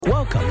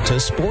Welcome to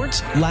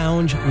Sports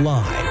Lounge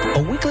Live,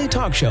 a weekly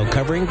talk show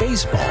covering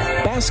baseball,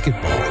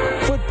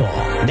 basketball, football,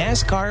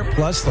 NASCAR,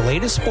 plus the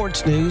latest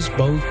sports news,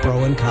 both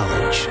pro and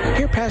college.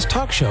 Hear past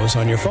talk shows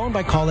on your phone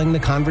by calling the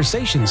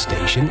Conversation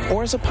Station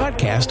or as a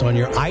podcast on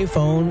your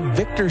iPhone,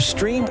 Victor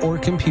Stream, or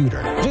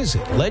computer.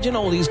 Visit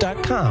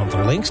legendoldies.com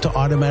for links to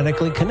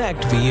automatically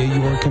connect via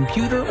your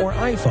computer or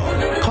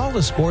iPhone. Call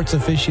the sports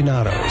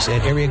aficionados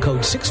at area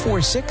code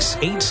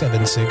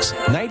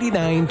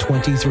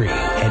 646-876-9923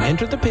 and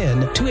enter the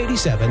PIN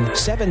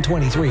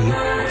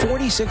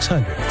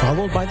 287-723-4600,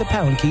 followed by the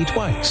pound key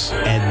twice.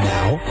 And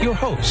now, your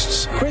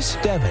hosts, Chris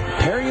Devon,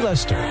 Perry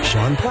Lester,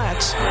 Sean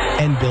Platts,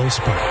 and Bill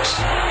Sparks.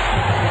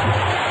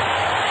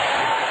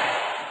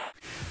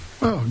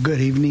 Well, good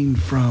evening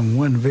from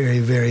one very,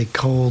 very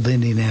cold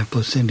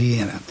Indianapolis,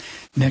 Indiana.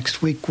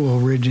 Next week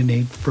will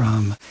originate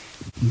from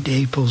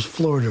Naples,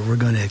 Florida. We're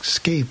going to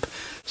escape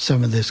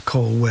some of this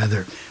cold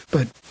weather.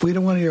 But we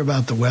don't want to hear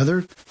about the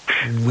weather.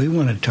 We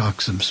want to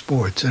talk some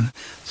sports. And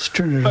let's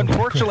turn it over.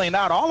 Unfortunately,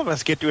 not all of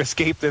us get to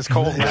escape this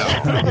cold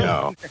weather.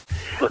 No.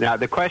 Now,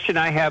 the question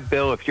I have,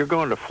 Bill, if you're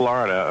going to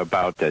Florida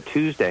about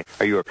Tuesday,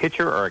 are you a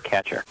pitcher or a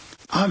catcher?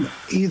 I'm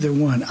either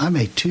one. I'm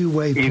a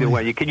two-way player. Either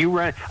way. Can you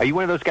run? Are you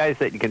one of those guys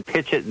that you can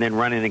pitch it and then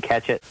run in and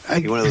catch it? Are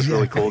you one of those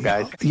really cool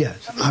guys?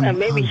 Yes.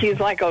 Maybe he's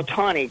like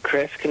Ohtani,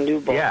 Chris, can do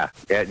both. Yeah,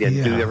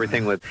 do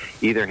everything with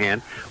either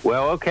hand.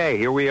 Well, okay,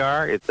 here we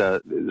are. It's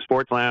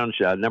Sports Lounge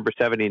number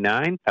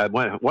 79.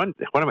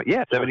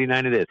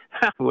 79 it is.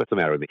 What's the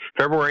matter with me?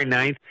 February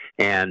 9th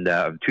and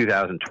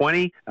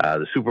 2020.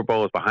 The Super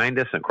Bowl is behind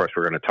us, and of course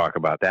we're going to talk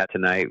about that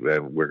tonight.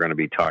 We're going to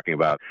be talking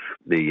about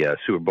the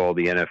Super Bowl,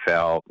 the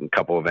NFL, a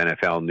couple of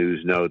NFL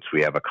news notes.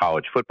 We have a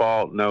college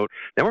football note.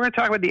 Then we're going to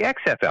talk about the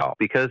XFL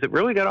because it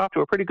really got off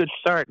to a pretty good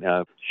start.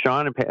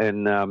 Sean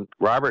and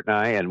Robert and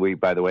I, and we,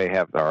 by the way,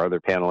 have our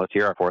other panelist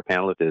here. Our fourth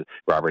panelist is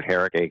Robert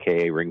Herrick,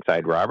 a.k.a.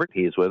 Ringside Robert.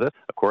 He's with us,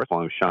 of course,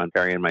 along with Sean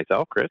Perry and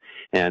myself, Chris.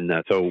 And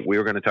so we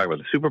were going to talk about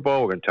the Super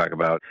Bowl. We're going to talk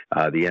about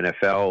the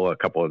NFL, a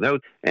couple of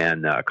notes,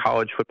 and a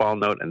college football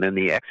note, and then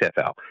the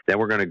XFL. Then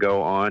we're going to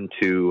go on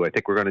to, I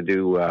think we're going to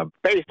do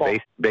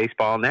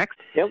baseball next.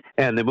 Yep.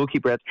 And the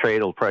Mookie Betts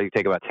trade will probably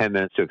take about 10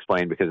 minutes to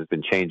explain because it's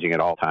been changing at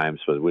all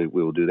times. So we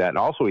will do that. And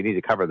also we need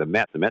to cover the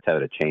Mets. The Mets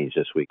had a change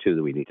this week, too,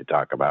 that we need to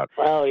talk about.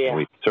 Oh, yeah. And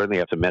we certainly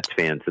have some Mets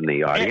fans in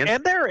the audience.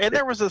 And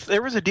there was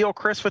a deal,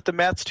 Chris, with the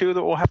Mets, too,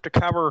 that we'll have to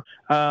cover.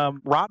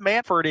 Rob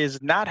Manfred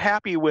is not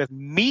happy with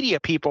media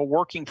people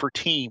working for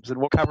teams, and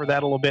we'll cover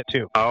that a little bit,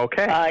 too.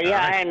 Okay.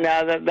 And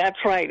that's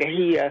right.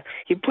 He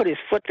put his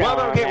foot down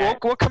on that.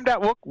 We'll come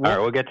down. All right,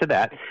 we'll get to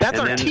that. That's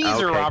our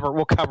teaser, okay. Robert.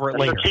 We'll cover it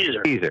later.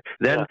 Teaser.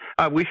 Then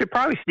we should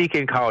probably sneak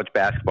in college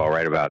basketball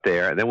right about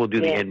there, and then we'll do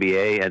the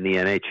NBA and the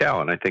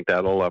NHL, and I think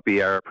that'll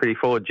be our pretty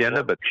full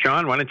agenda. But,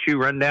 Sean, why don't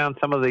you run down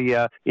some of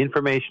the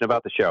information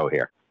about the show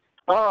here?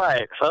 All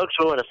right, folks,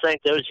 we want to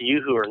thank those of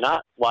you who are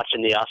not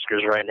watching the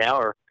Oscars right now,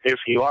 or if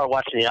you are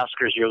watching the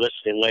Oscars, you're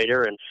listening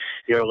later, and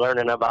you're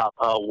learning about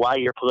why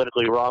you're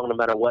politically wrong no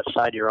matter what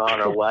side you're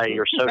on, or why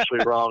you're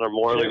socially wrong or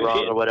morally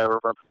wrong or whatever,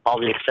 from all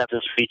the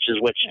acceptance speeches,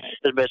 which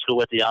is basically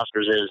what the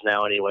Oscars is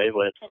now anyway.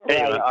 But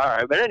anyway, all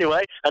right. But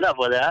anyway, enough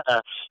with that.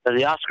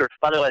 The Oscar,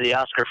 by the way, the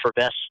Oscar for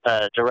Best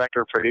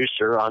Director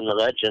Producer on the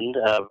Legend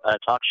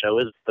talk show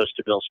is goes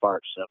to Bill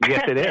Sparks. So.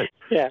 Yes, it is.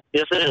 Yes,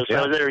 it is.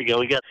 Yeah. So there we go.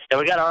 We got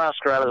our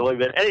Oscar out of the way.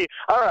 But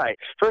all right.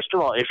 First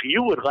of all, if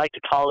you would like to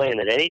call in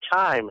at any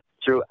time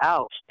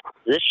throughout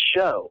this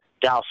show,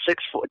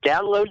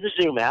 download the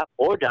Zoom app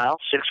or dial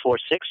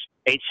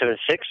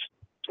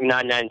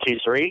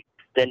 646-876-9923.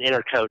 Then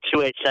enter code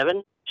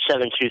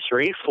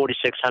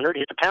 287-723-4600.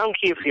 Hit the pound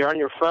key if you're on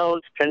your phone.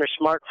 If you're on your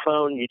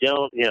smartphone, you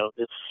don't,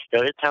 hit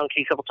the pound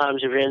key a couple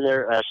times if you're in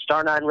there.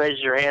 Star 9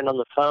 raises your hand on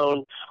the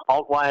phone.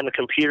 Alt Y on the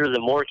computer, the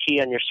more key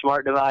on your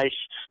smart device.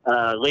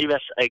 Leave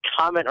us a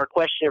comment or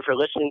question if you're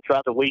listening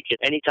throughout the week at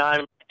any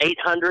time.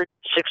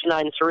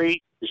 800-693-0595,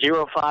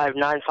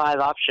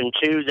 option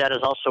 2. That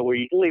is also where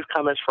you can leave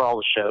comments for all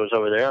the shows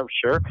over there, I'm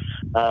sure.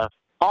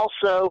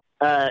 Also,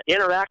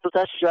 interact with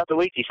us throughout the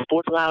week. The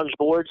Sports Lounge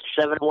boards,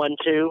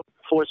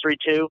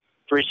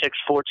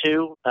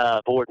 712-432-3642.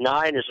 Board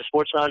 9 is the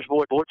Sports Lounge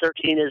board. Board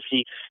 13 is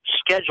the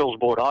schedules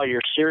board. All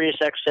your Sirius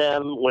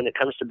XM, when it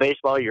comes to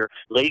baseball, your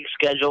league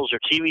schedules,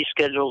 your TV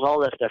schedules, all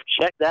that stuff.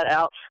 Check that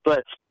out.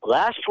 But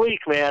last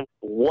week, man,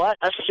 what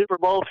a Super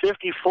Bowl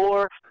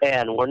 54.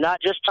 And we're not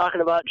just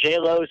talking about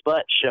J-Lo's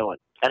butt showing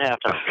at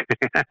halftime.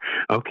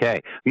 Okay.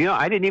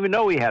 I didn't even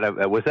know we had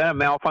was that a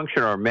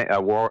malfunction or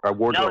a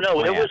wardrobe? No,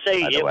 plan,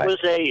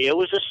 it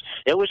was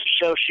a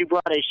show. She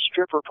brought a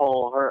stripper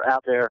pole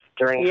out there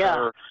during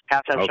her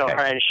halftime show.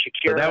 Her and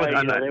Shakira. So that was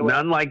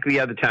unlike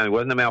the other time. It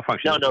wasn't a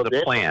malfunction. No, it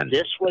was a plan.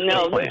 This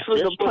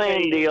was a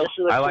plan deal.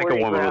 I like a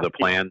woman with a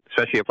plan,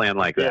 especially a plan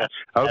like that.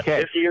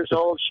 Okay. 50 years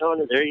old,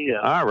 Sean. There you go.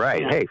 All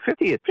right. Hey,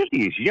 50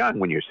 is young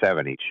when you're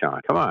 70, Sean.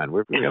 Come on.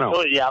 Oh,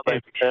 yeah.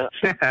 But,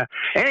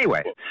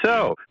 Anyway,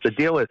 so the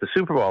deal deal is the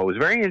Super Bowl was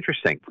very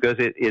interesting because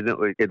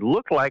it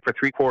looked like for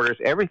three quarters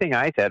everything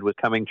I said was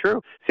coming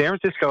true. San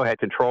Francisco had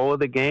control of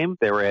the game.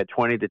 They were at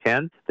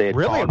 20-10. They had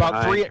really about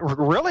behind.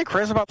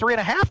 Chris, about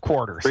 3.5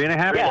 quarters.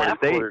 3.5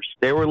 quarters.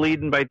 They were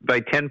leading by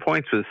 10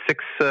 points with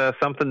 6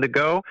 something to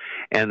go,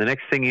 and the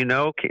next thing you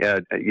know,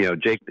 Patrick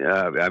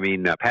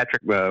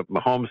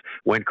Mahomes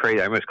went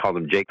crazy. I almost called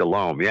him Jake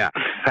Delhomme. Yeah,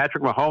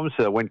 Patrick Mahomes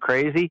went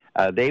crazy.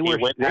 They were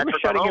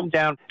shutting him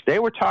down. They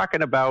were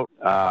talking about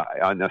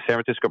on the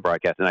San Francisco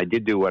broadcast, and I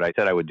did do what I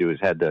said I would do: is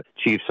had the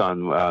Chiefs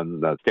on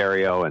the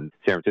stereo and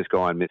San Francisco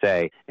on Miss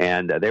A,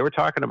 and they were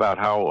talking about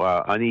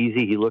how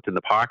uneasy he looked in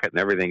the pocket and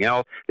everything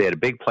else. They had a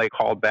big play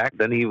called back.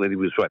 Then he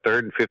was 3rd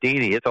and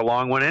 15. He hits a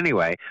long one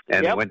anyway,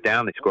 and they went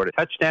down. They scored a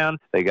touchdown.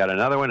 They got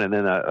another one, and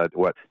then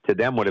what to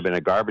them would have been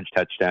a garbage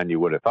touchdown. You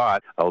would have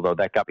thought, although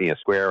that got me a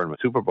square in a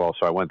Super Bowl,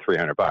 so I won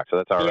 $300. So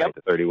that's all right.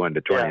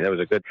 31-20. Yeah. That was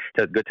a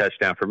good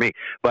touchdown for me.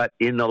 But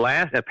in the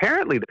last,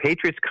 apparently the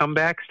Patriots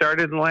comeback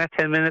started in the last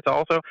 10 minutes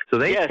also. So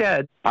they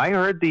said, I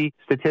heard the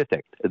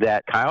statistic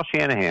that Kyle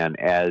Shanahan,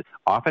 as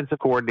offensive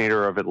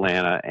coordinator of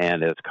Atlanta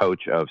and as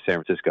coach of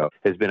San Francisco,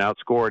 has been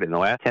outscored in the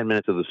last 10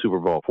 minutes of the Super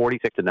Bowl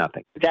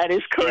 46-0. That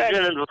is correct.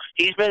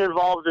 He's been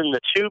involved in the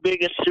 2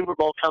 biggest Super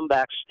Bowl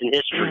comebacks in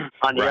history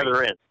on the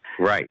other end.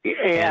 Right.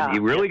 Yeah. And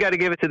you really got to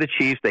give it to the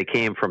Chiefs. They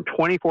came from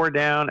 24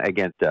 down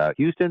against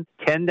Houston,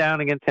 10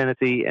 down against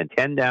Tennessee, and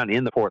 10 down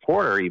in the fourth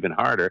quarter, even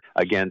harder,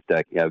 against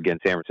San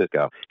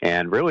Francisco.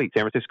 And really,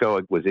 San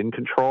Francisco was in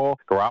control.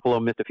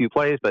 Garoppolo missed a few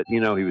plays, but, he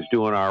was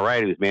doing all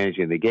right. He was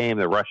managing the game.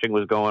 The rushing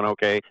was going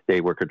okay.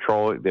 They were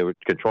controlling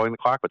the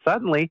clock. But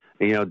suddenly,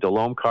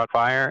 Delhomme caught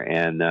fire,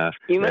 and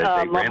they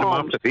ran him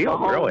off the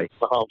field, really.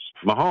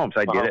 Mahomes.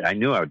 I did it. I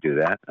knew I would do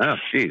that. Oh,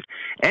 jeez.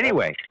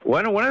 Anyway,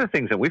 one of the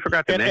things that we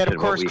forgot to mention. And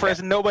of course,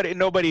 Chris,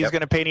 nobody's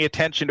going to pay any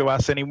attention to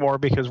us anymore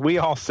because we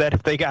all said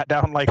if they got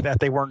down like that,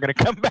 they weren't going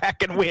to come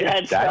back and win.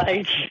 That's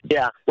right.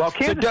 Yeah. Well,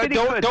 Kansas City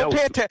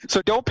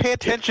don't pay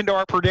attention to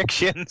our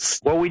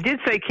predictions. Well, we did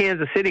say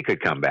Kansas City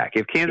could come back.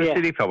 If Kansas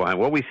City fell behind,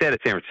 what we said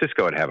at San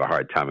Francisco would have a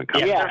hard time in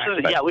coming back.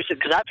 We said,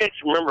 because I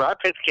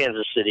picked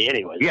Kansas City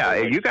anyway. Yeah,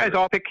 you guys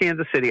all picked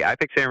Kansas City. I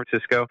picked San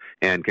Francisco,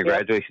 and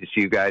congratulations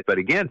to you guys. But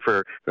again,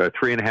 for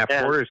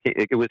 3.5 quarters,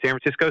 it was San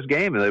Francisco's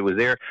game, and it was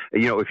their.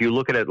 If you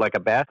look at it like a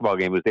basketball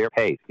game, it was their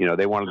pace.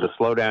 They wanted the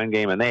slow down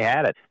game, and they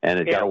had it, and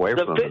it got away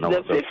from them.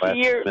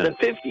 The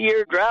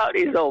 50-year drought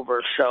is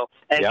over. So,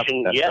 that's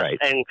right.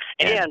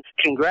 And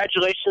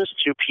congratulations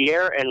to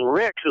Pierre and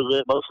Rick,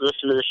 who both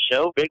listen to this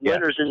show. Big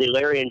winners in the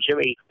Larry and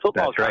Jimmy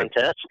football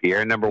contest.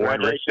 Pierre number 1,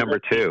 Rick number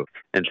 2.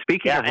 And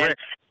speaking of Rick.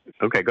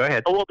 Okay, go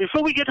ahead. Well,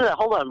 before we get to that,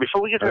 hold on.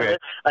 Before we get to that,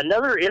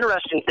 another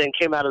interesting thing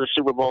came out of the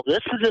Super Bowl. This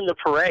is in the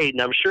parade,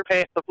 and I'm sure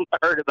Pam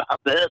heard about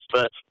this,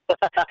 but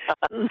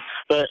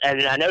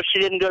and I know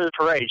she didn't go to the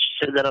parade.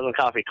 She said that on the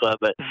coffee club,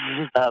 but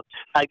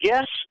I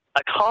guess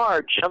a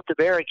car jumped the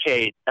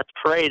barricade at the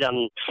parade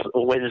on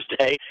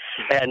Wednesday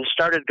and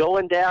started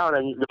going down,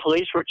 and the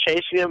police were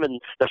chasing him, and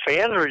the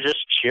fans were just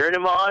cheering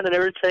him on and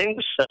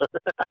everything. So.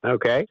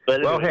 Okay.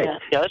 But well,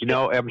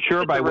 I'm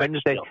sure by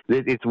Wednesday,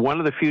 it's one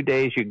of the few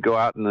days you can go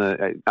out in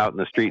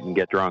the street and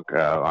get drunk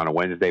on a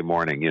Wednesday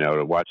morning,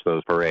 to watch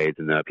those parades,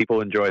 and people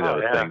enjoy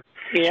those things.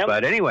 Yep.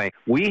 But anyway,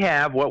 we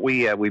have what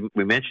we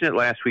mentioned it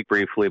last week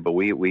briefly, but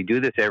we do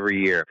this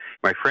every year.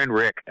 My friend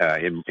Rick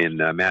in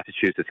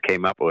Massachusetts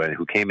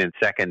who came in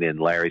second in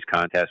Larry's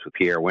contest with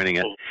Pierre winning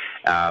it,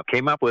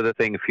 came up with a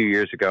thing a few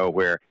years ago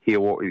where he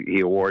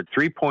awards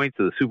 3 points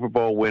to the Super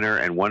Bowl winner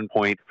and 1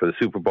 point for the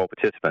Super Bowl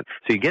participant.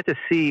 So you get to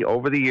see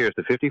over the years,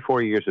 the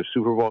 54 years of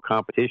Super Bowl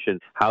competition,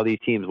 how these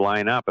teams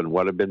line up and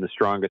what have been the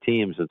stronger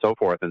teams and so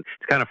forth. And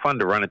it's kind of fun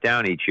to run it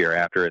down each year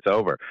after it's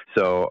over.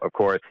 So, of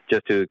course,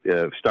 just to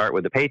start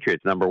with the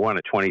Patriots, number 1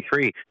 at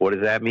 23. What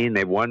does that mean?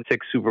 They've won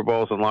 6 Super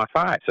Bowls and lost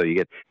 5. So you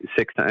get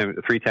 6 times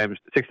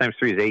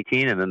 3 is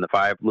 18, and then the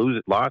 5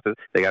 losses,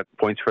 they got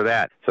points for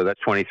that. So that's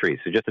 23.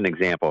 So just an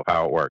example of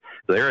how it works.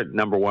 So they're at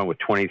number 1 with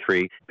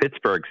 23.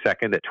 Pittsburgh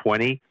second at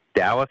 20.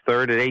 Dallas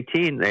third at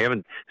 18. They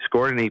haven't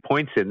scored any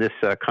points in this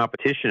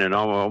competition in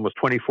almost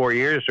 24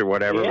 years or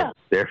whatever. Yeah.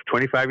 They're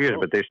 25 years,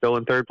 but they're still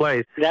in third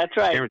place. That's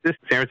right.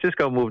 San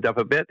Francisco moved up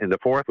a bit in the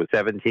fourth with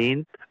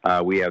 17.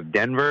 We have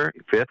Denver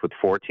fifth with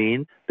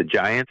 14. The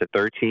Giants at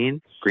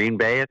 13. Green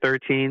Bay at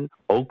 13.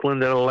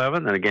 Oakland at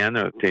 11. And again,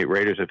 the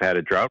Raiders have had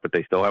a drought, but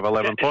they still have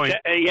 11 points.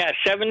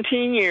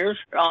 17 years,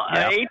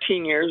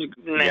 18 years.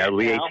 It'll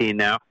be 18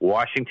 now.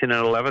 Washington at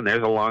 11.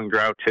 There's a long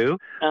drought, too.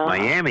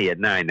 Miami at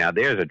 9. Now,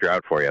 there's a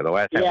drought for you. The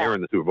last time they were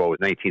in the Super Bowl was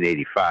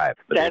 1985.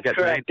 But that's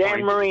correct.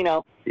 Dan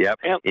Marino. Yep.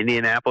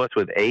 Indianapolis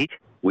with 8.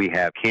 We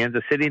have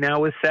Kansas City now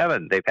with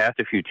 7. They passed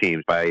a few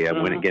teams by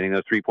getting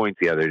those 3 points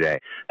the other day.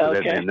 So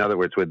in other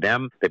words, with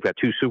them, they've got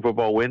 2 Super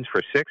Bowl wins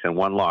for 6 and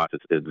 1 loss.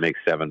 It makes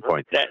 7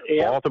 points.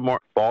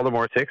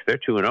 Baltimore 6. They're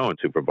 2-0 in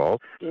Super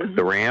Bowls.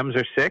 The Rams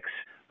are 6.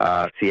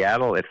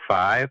 Seattle at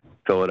 5.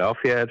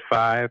 Philadelphia at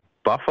 5.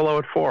 Buffalo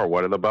at 4.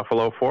 What are the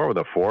Buffalo 4? Well,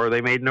 the 4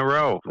 they made in a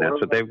row. That's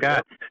what they've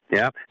got.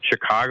 Yeah.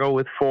 Chicago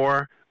with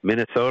 4.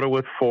 Minnesota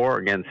with 4.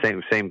 Again,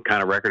 same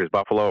kind of record as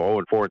Buffalo,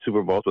 0-4 in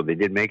Super Bowls, but they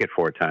did make it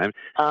 4 times.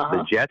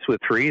 The Jets with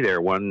 3.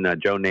 They're one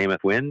Joe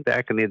Namath win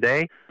back in the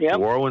day. Yep.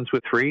 New Orleans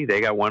with 3.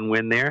 They got 1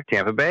 win there.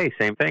 Tampa Bay,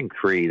 same thing,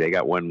 3. They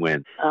got 1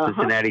 win.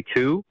 Cincinnati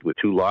 2 with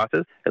 2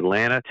 losses.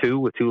 Atlanta 2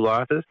 with 2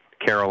 losses.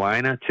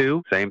 Carolina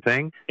 2, same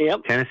thing.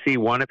 Yep. Tennessee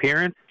 1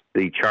 appearance.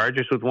 The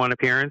Chargers with 1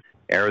 appearance.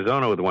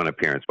 Arizona with 1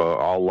 appearance, but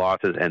all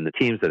losses, and the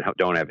teams that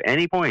don't have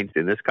any points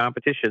in this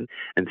competition,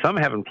 and some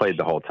haven't played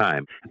the whole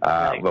time.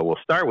 But we'll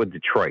start with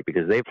Detroit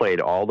because they played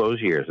all those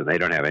years and they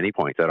don't have any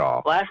points at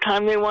all. Last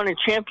time they won a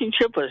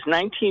championship was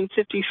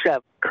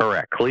 1957.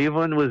 Correct.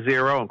 Cleveland was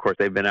 0. Of course,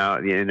 they've been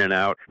out in and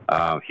out.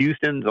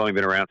 Houston's only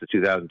been around since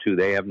 2002.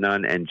 They have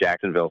none, and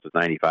Jacksonville since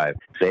 '95.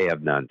 They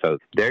have none. So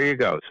there you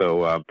go.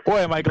 So boy,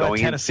 am I glad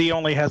Tennessee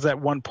only has that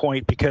 1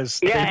 point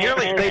because they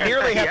nearly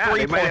have 3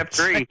 they points. Might have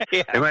 3.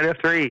 They might have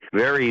 3.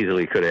 Very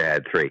easily could have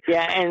had 3.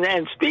 Yeah,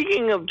 and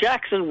speaking of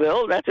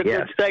Jacksonville, that's a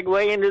good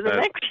segue into the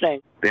next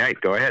thing. Right,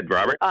 go ahead,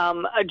 Robert.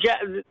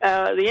 The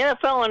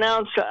NFL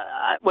announced,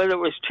 whether it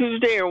was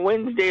Tuesday or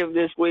Wednesday of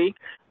this week,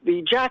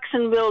 the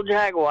Jacksonville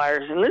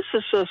Jaguars, and this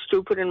is so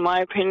stupid in my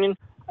opinion.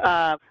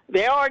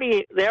 They're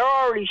already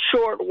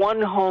short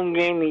 1 home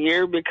game a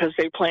year because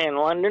they play in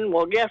London.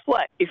 Well, guess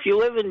what? If you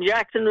live in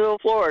Jacksonville,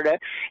 Florida,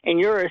 and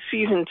you're a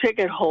season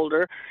ticket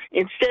holder,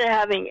 instead of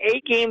having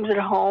 8 games at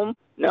home,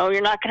 no,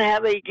 you're not going to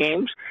have 8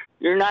 games.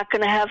 You're not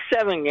going to have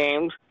 7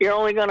 games. You're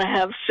only going to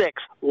have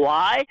 6.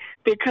 Why?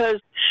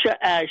 Because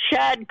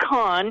Shad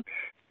Khan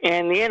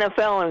and the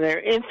NFL, in their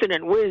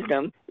infinite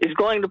wisdom, is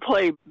going to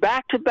play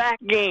back-to-back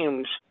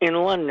games in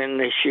London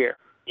this year.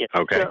 Yeah.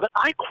 Okay. So, but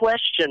I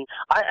question,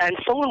 and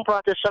someone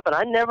brought this up, and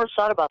I never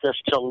thought about this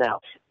till now.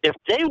 If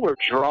they were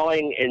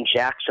drawing in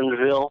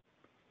Jacksonville,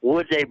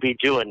 would they be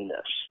doing this?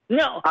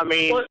 No. I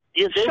mean,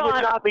 they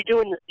would not be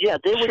doing. Yeah,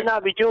 they would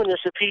not be doing this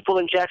if people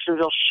in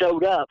Jacksonville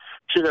showed up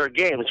to their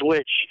games.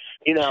 Which,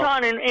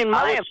 Sean, in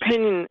my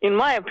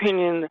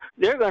opinion,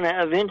 they're going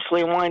to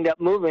eventually wind up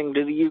moving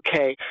to the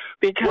UK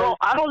because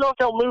I don't know if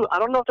they'll move. I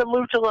don't know if they'll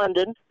move to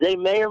London. They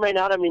may or may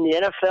not. I mean, the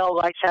NFL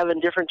likes having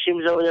different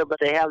teams over there,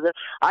 but they have them.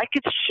 I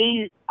could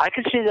see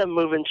them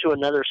moving to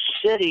another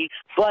city,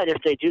 but if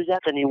they do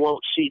that, then you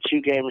won't see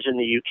 2 games in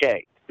the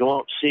UK. You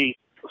won't see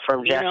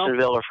from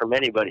Jacksonville or from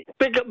anybody.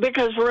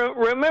 Because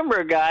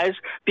remember, guys,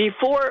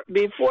 before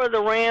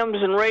the Rams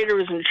and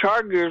Raiders and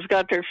Chargers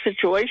got their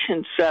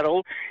situation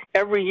settled,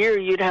 every year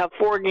you'd have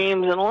 4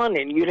 games in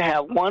London. You'd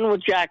have 1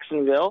 with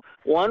Jacksonville,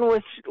 one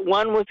with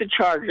the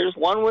Chargers,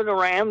 1 with the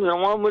Rams,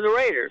 and 1 with the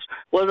Raiders.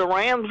 Well, the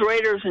Rams,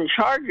 Raiders, and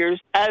Chargers,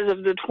 as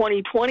of the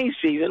 2020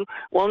 season,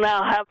 will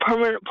now have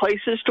permanent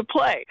places to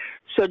play.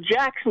 So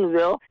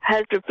Jacksonville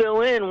has to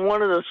fill in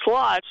one of the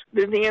slots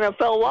that the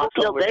NFL lost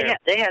over there.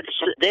 They had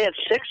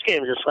 6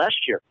 games this last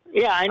year.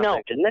 Yeah, I know.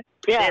 Didn't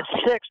they? Yeah. They had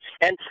 6.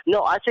 And,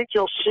 no, I think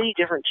you'll see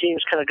different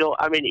teams kind of go.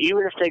 I mean,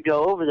 even if they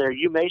go over there,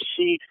 you may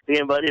see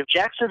 – but if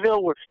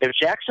Jacksonville were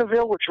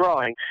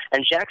drawing,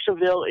 and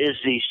Jacksonville is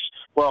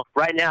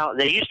right now,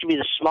 they used to be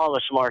the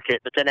smallest market,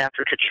 but then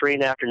after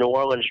Katrina, after New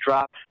Orleans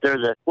dropped, they're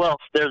the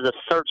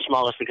 3rd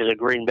smallest because of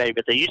Green Bay,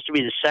 but they used to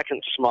be the 2nd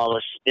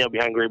smallest,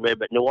 behind Green Bay,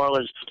 but New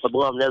Orleans,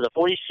 below them, they're the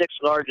 46th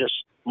largest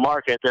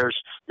market. There's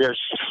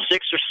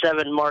 6 or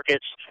 7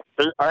 markets,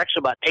 or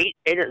actually about 8.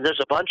 There's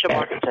a bunch of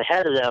markets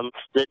ahead of them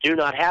that do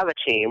not have a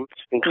team,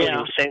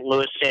 including St.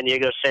 Louis, San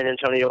Diego, San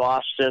Antonio,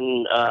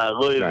 Austin,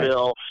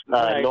 Louisville,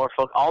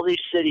 Norfolk, all these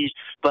cities,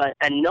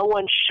 and no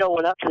one's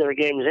showing up to their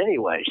games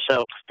anyway.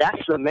 So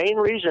that's the main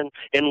reason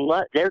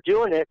they're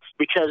doing it,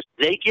 because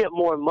they get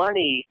more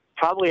money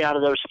probably out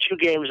of those 2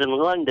 games in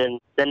London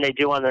than they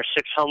do on their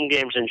 6 home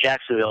games in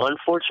Jacksonville,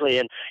 unfortunately.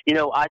 And,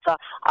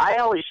 I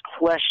always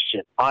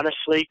question,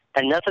 honestly,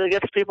 and nothing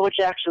against people at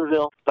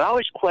Jacksonville, but I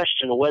always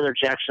question whether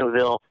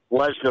Jacksonville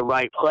was the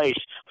right place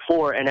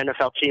for an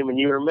NFL team. And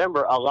you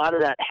remember a lot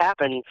of that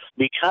happened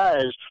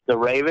because the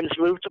Ravens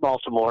moved to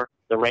Baltimore,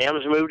 the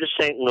Rams moved to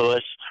St.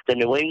 Louis, the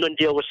New England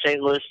deal with St.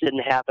 Louis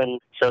didn't happen.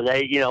 So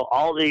they,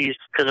 all these,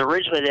 because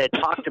originally they had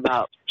talked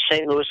about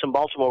St. Louis and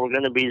Baltimore were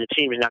going to be the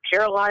teams. Now,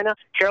 Carolina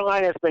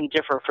has been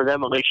different for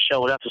them, at least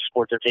showing up to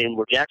support their team.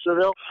 Where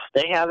Jacksonville,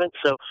 they haven't.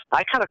 So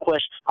I kind of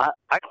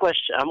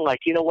question. I'm like,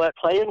 you know what?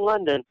 Play in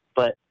London,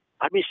 but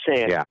I'd be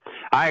saying, yeah,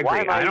 I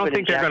agree. I don't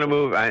think they're going to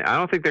move. I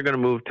don't think they're going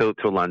to move to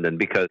London,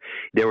 because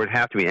there would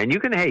have to be. And you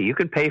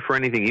can pay for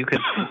anything. You can,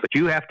 but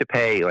you have to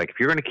pay. Like if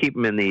you're going to keep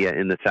them in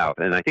the South,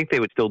 and I think they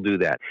would still do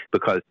that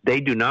because they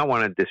do not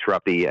want to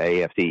disrupt the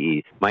AFC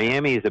East.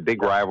 Miami is a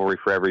big rivalry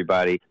for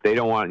everybody. They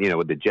don't want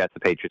with the Jets, the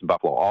Patriots, and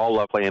Buffalo all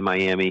love playing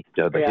Miami.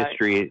 The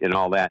history and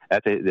all that.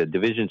 The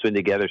division's been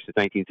together since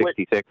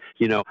 1966.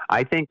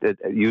 I think that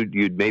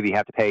you'd maybe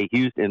have to pay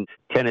Houston,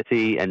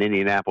 Tennessee, and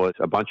Indianapolis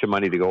a bunch of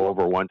money to go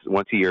over once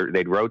a year.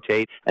 They'd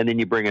rotate, and then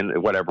you bring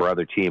in whatever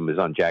other team is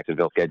on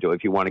Jacksonville's schedule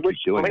if you want to keep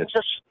doing it.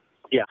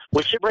 Yeah,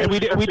 before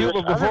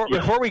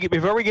we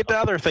get to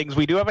other things,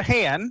 we do have a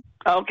hand.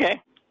 Okay.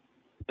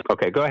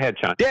 Okay, go ahead,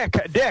 Sean. Dick,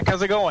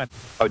 how's it going?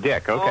 Oh,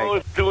 Dick, okay. Oh,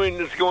 it's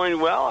going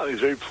well. I was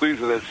very pleased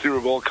with that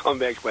Super Bowl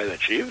comeback by the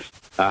Chiefs.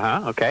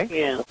 Okay.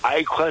 Yeah.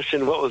 I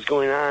questioned what was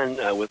going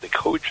on with the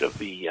coach of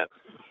the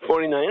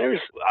 49ers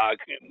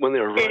when they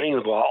were running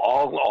the ball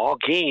all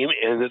game,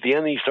 and at the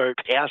end he started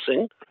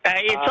passing.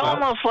 It's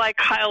almost like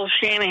Kyle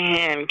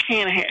Shanahan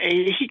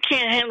he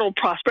can't handle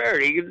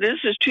prosperity. This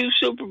is 2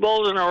 Super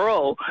Bowls in a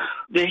row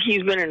that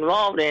he's been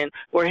involved in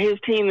where his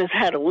team has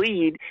had a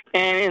lead,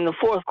 and in the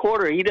fourth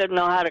quarter he doesn't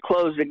know how to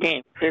close the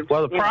game.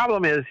 Well, the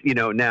problem is,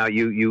 now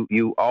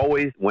you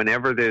always,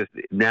 whenever there's,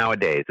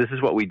 nowadays, this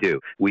is what we do.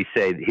 We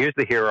say, here's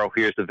the hero,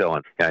 here's the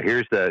villain,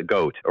 here's the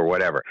GOAT or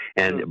whatever.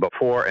 And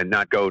before, and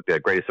not GOAT, the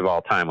greatest of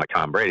all time like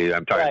Tom Brady,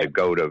 I'm talking the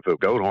GOAT of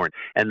Goat Horn.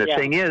 And the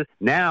thing is,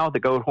 now the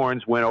Goat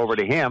Horns went over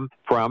to him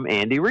from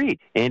Andy Reid.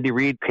 Andy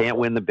Reid can't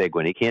win the big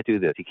one. He can't do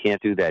this. He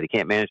can't do that. He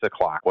can't manage the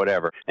clock,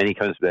 whatever. And he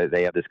comes,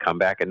 they have this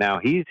comeback, and now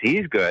he's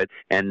good.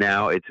 And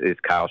now it's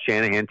Kyle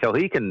Shanahan until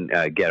he can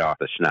get off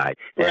the schneid.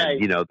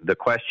 And, the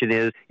question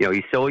is,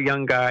 he's still a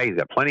young guy. He's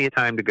got plenty of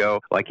time to go,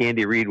 like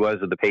Andy Reid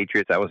was of the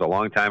Patriots. That was a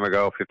long time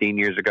ago, 15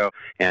 years ago.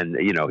 And,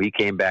 he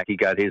came back. He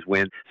got his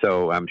win.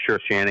 So I'm sure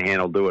Shanahan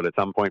will do it at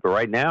some point. But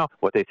right now,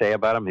 what they say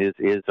about him,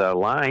 his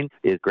line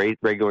is great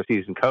regular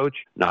season coach,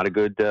 not a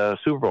good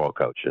Super Bowl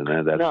coach. And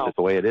that's just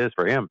the way it is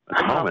for him at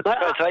the moment.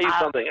 I'll tell you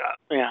something.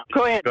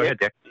 Go ahead,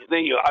 Dick.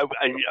 Thank you.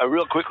 I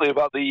real quickly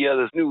about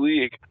this new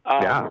league.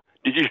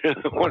 Did you hear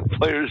one of the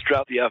players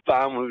drop the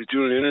F-bomb when he was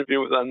doing an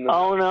interview with on?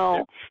 Oh,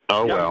 no.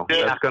 Oh, well,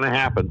 that's going to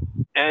happen.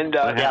 And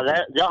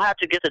they'll have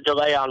to get the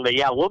delay on, but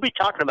we'll be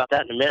talking about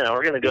that in a minute.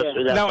 We're going to go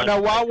through that. No.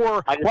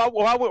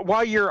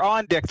 While you're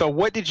on, Dick, though,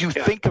 what did you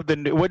think of the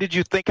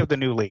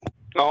new league?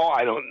 Oh,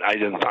 I don't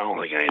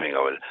think anything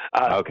of it.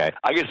 Okay.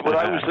 I guess what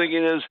I was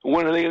thinking is,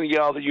 when are they going to get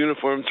all the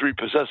uniforms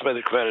repossessed by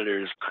the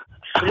creditors?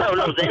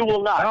 No, they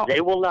will not. No.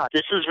 They will not.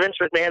 This is Vince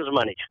McMahon's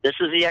money. This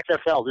is the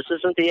XFL. This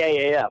isn't the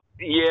AAF.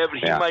 Yeah, but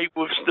he might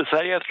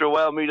decide after a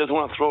while maybe he doesn't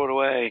want to throw it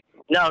away.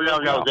 No.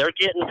 They're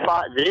getting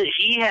fought.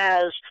 He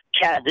has.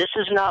 This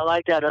is not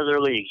like that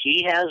other league.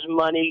 He has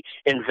money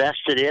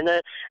invested in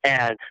it,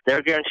 and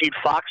they're guaranteed.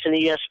 Fox and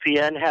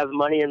ESPN have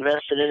money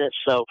invested in it.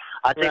 So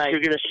I think you're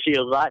going to see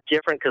a lot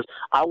different, because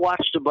I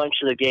watched a bunch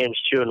of the games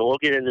too, and we'll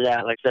get into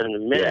that, like I said, in a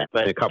minute.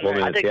 But a couple of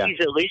minutes, I think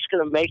he's at least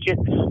going to make it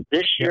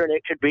this year, and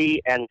it could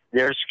be. And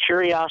there's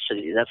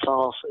curiosity. That's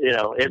all.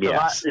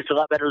 It's a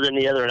lot better than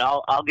the other, and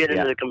I'll get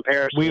into the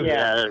comparison in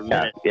a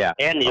minute.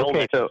 And the old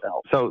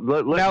XFL. So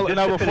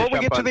before we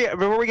get to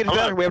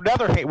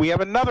that, we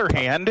have another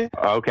hand.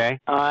 Okay.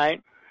 All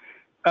right.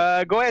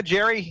 Go ahead,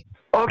 Jerry.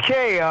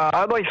 Okay,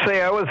 I'd like to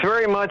say I was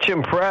very much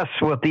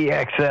impressed with the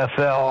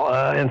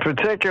XFL. In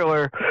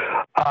particular,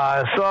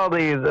 I saw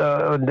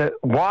the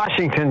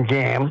Washington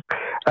game.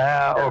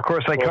 Of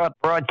course, I caught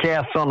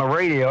broadcasts on the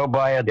radio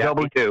by a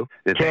WK.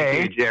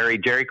 Thank you,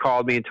 Jerry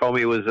called me and told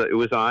me it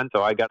was on,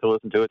 so I got to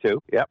listen to it too.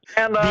 Yep.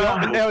 And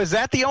now, is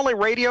that the only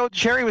radio?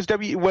 Jerry was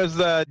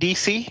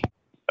DC.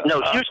 No,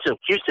 Houston,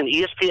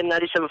 ESPN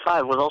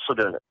 97.5 was also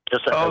doing it.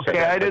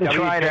 I didn't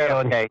try that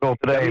on today.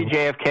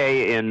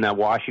 WJFK in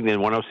Washington,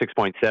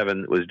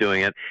 106.7 was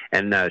doing it,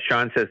 and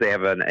Sean says they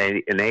have an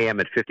AM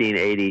at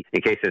 1580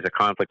 in case there's a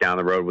conflict down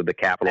the road with the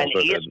Capitals.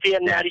 And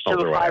ESPN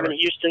 97.5 in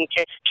Houston,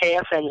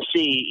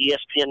 KFNC,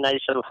 ESPN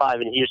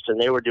 97.5 in Houston,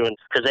 they were doing,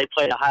 because they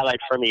played a highlight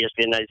from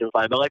ESPN 97.5.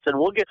 But like I said,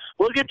 we'll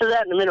get to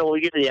that in a minute when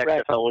we get to the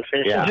XFL. We'll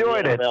finish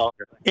Enjoyed it.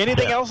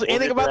 Anything else?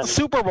 Anything about the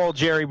Super Bowl,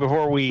 Jerry,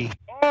 before we...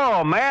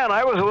 Oh, man,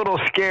 I was a little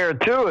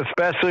scared, too,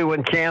 especially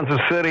when Kansas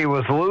City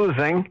was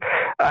losing.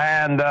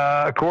 And,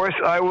 of course,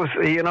 I was,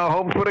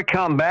 hoping for the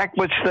comeback,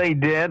 which they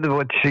did,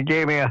 which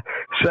gave me a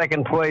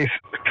second-place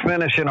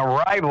finish in a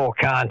rival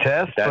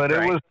contest. That's but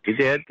right. It was. You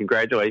did.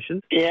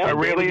 Congratulations. Yeah. And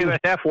really,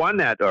 USF won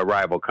that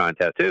rival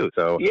contest, too.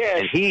 So,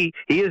 and he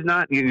is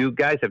not, you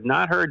guys have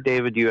not heard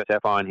David USF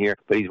on here,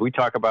 but we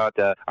talk about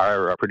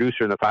our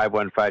producer in the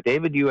 515.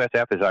 David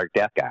USF is our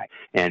death guy,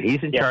 and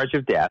he's in charge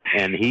of death,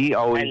 and he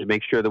always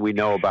makes sure that we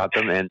know about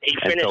them, and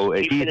so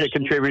he's a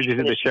contributor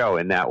to the show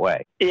in that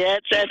way. Yeah,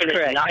 that's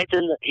correct.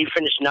 He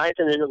finished ninth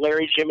in the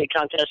Larry Jimmy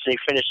contest, and he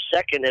finished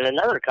second in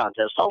another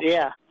contest also.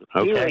 Yeah.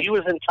 Okay. He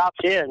was in top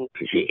 10.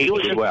 He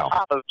was in the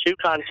top of 2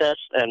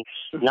 contests and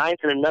ninth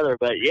in another.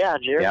 But yeah,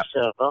 Jerry. Yep.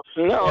 So,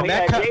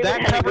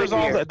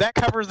 that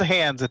covers the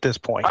hands at this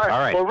point. All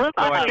right. Well, real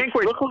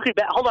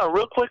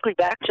quickly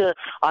back to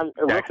on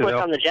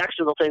the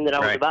Jacksonville thing that I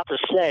was about to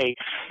say,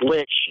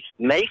 which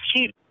may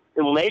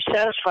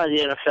satisfy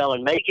the NFL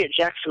and may get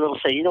Jacksonville to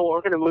say, you know what,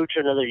 we're going to move to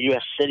another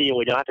U.S. city and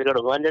we don't have to go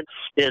to London,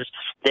 is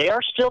they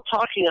are still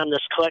talking on this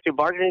collective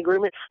bargaining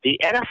agreement. The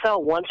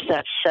NFL wants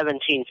that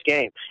 17th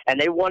game,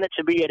 and they want it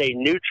to be at a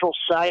neutral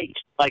site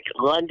like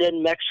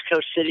London, Mexico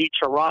City,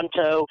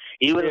 Toronto,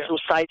 even some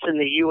sites in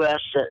the U.S.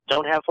 that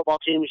don't have football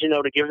teams,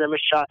 to give them a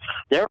shot.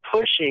 They're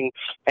pushing,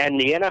 and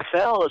the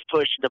NFL is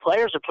pushing, the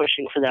players are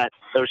pushing for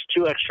those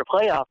 2 extra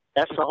playoffs.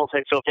 That's the whole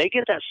thing. So if they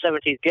get that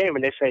 17th game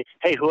and they say,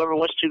 hey, whoever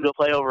wants to go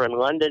play over in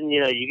London,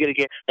 you got to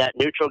get that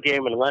neutral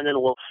game in London,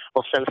 we'll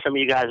send some of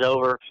you guys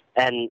over.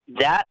 And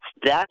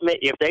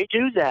if they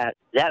do that,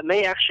 that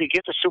may actually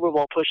get the Super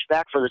Bowl pushed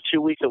back for the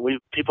 2 weeks that we've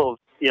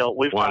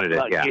talked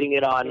about getting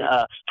it on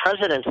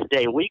President's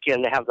Day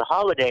weekend to have the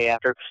holiday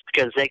after,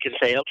 because they can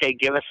say, okay,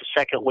 give us a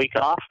second week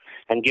off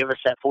and give us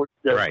that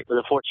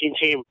the 14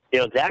 team.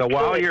 That. So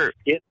while you're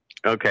if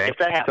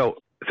that happens.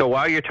 So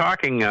while you're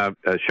talking,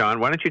 Sean,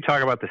 why don't you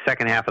talk about the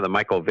second half of the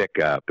Michael Vick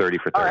 30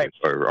 for 30 right.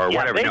 or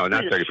whatever? No,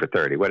 not 30 for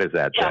 30. What is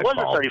that? Yeah, it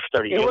wasn't 30 for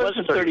 30. It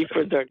wasn't 30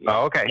 for 30.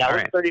 Oh, okay. Yeah, all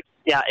right. 30.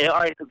 Yeah, all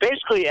right.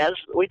 Basically, as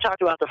we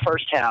talked about the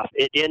first half,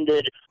 it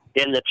ended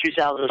in the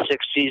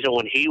 2006 season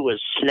when he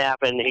was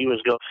snapping,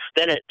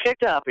 then it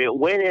picked up. It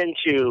went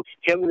into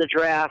him in the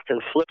draft and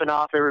flipping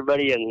off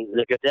everybody and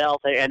the Goodell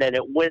thing, and then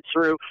it went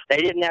through. They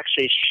didn't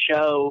actually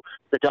show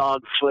the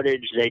dog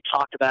footage. They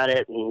talked about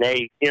it, and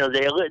they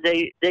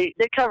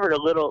covered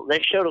a little. They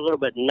showed a little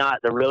bit,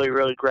 not the really,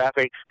 really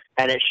graphic.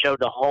 And it showed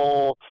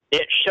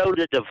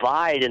a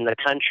divide in the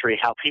country,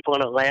 how people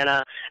in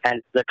Atlanta,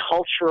 and the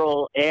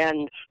cultural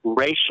and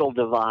racial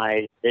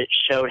divide. It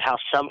showed how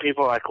some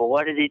people are like, well,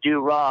 what did he do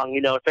wrong?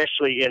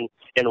 Especially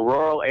in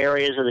rural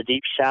areas of the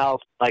Deep South,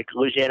 like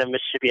Louisiana,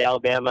 Mississippi,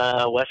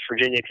 Alabama, West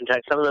Virginia,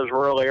 Kentucky, some of those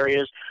rural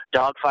areas,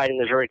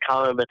 dogfighting is very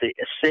common, but the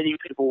city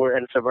people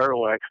and suburban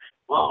were like,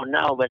 oh,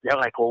 no, but they're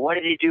like, well, what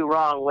did he do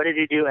wrong? What did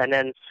he do? And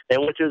then they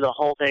went through the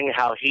whole thing,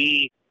 how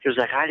he was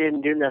like, I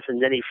didn't do nothing.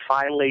 Then he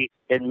finally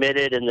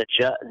admitted, and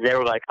they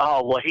were like,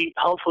 oh, well,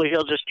 hopefully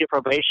he'll just get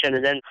probation.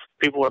 And then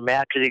people were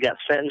mad because he got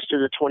sentenced to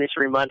the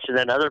 23 months, and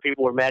then other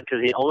people were mad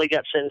because he only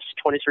got sentenced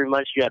to 23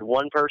 months. You had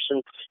one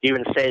person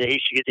even say that he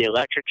should get the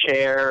electric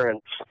chair,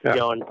 and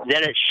and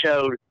then it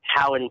showed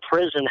how in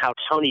prison, how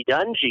Tony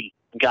Dungy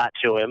got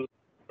to him.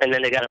 And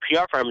then they got a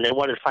PR firm, and they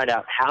wanted to find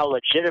out how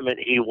legitimate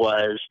he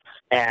was.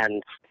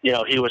 And,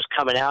 he was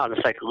coming out, and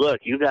it's like, look,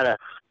 you got to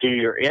do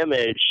your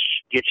image,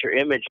 get your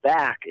image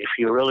back if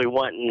you really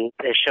want. And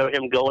they showed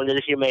him going to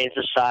the Humane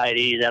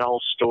Society, that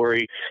whole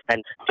story,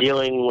 and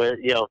dealing with,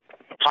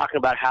 talking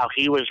about how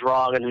he was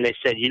wrong. And then they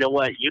said, you know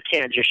what, you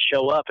can't just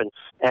show up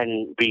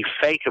and be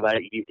fake about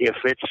it. If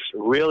it's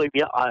really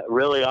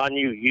on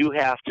you, you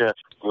have to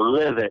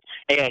live it.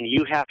 And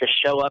you have to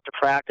show up to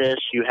practice.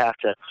 You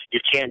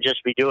can't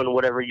just be doing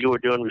whatever you were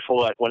doing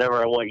before, like whenever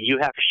I want. You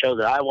have to show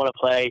that I want to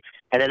play.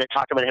 And then they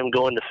talked about him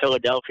going to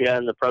Philadelphia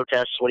and the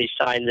protests when he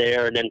signed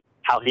there, and then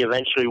how he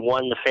eventually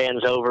won the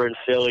fans over in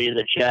Philly,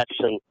 the Jets,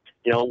 and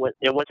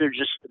it went through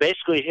just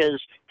basically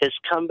his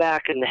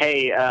comeback. And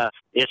hey,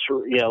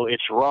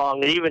 it's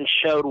wrong. It even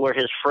showed where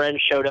his friend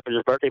showed up at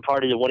his birthday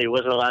party, the one he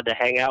wasn't allowed to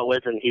hang out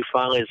with, and he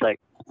finally is like,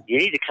 you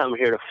need to come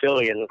here to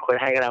Philly and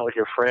quit hanging out with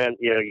your friend.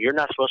 You're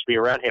not supposed to be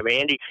around him.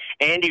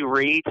 Andy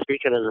Reid,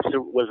 speaking of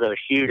was a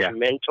huge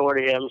mentor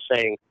to him,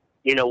 saying,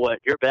 you know what,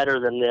 you're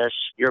better than this.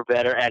 You're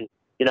better. And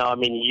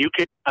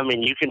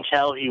you can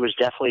tell he was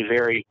definitely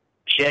very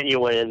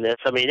genuine in this.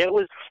 I mean, it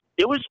was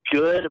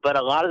good, but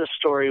a lot of the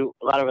story,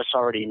 a lot of us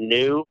already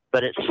knew,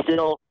 but it did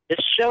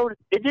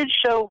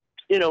show,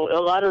 a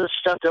lot of the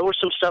stuff. There was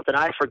some stuff that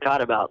I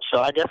forgot about.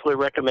 So I definitely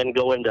recommend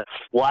going to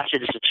watch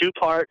it. It's a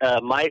 2-part,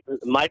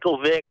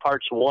 Michael Vick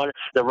parts 1,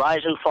 the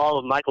rise and fall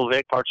of Michael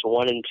Vick parts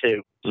 1 and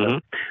 2. Mm-hmm.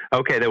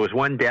 Okay, there was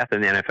one death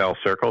in the NFL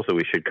circles that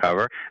we should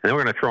cover, and then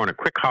we're going to throw in a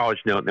quick college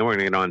note, and then we're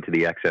going to get on to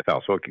the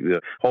XFL. So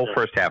the whole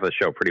first half of the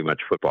show, pretty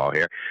much football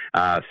here.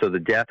 So the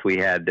death, we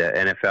had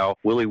NFL,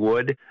 Willie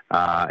Wood.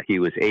 He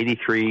was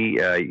 83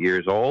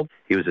 years old.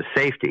 He was a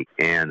safety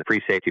and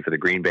free safety for the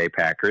Green Bay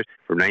Packers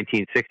from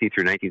 1960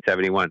 through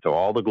 1971, so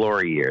all the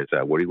glory years.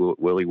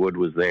 Willie Wood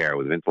was there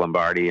with Vince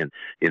Lombardi and,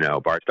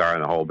 Bart Starr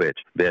and the whole bit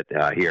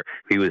here.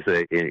 He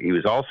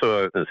was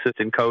also an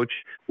assistant coach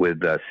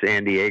with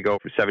San Diego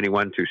from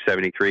 71 through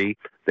 73,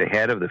 the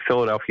head of the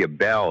Philadelphia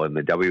Bell in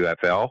the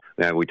WFL.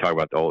 And we talk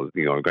about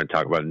we're going to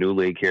talk about a new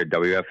league here,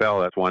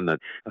 WFL. That's one, a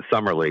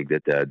summer league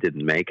that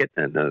didn't make it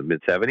in the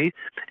mid-'70s.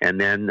 And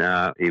then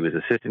he was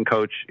assistant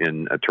coach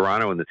in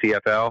Toronto in the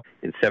CFL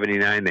in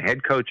 79, the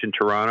head coach in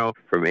Toronto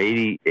from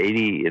 80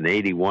 and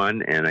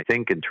 81. And I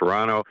think in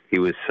Toronto he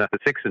was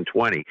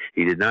 6-20.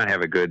 He did not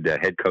have a good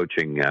head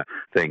coaching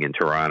thing in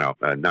Toronto,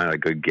 not a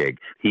good gig.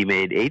 He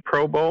made 8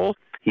 Pro Bowls.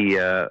 He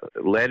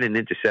led in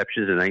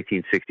interceptions in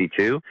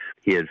 1962.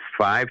 He had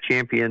 5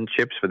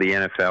 championships for the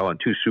NFL and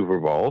 2 Super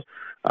Bowls.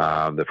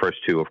 The first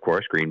 2, of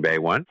course, Green Bay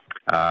won.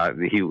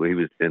 He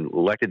was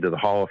elected to the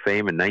Hall of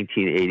Fame in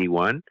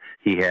 1981.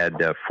 He had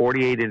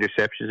 48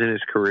 interceptions in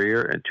his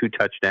career and 2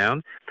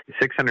 touchdowns,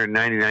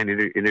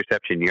 699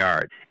 interception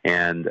yards.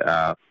 And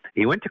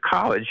he went to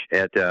college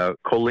at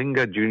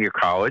Coalinga Junior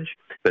College,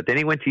 but then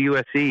he went to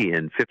USC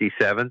in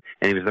 57,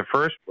 and he was the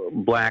first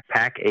black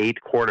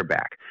Pac-8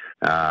 quarterback.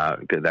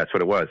 That's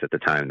what it was at the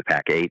time, the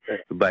Pac-8.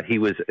 But he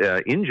was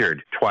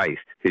injured twice.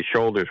 His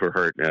shoulders were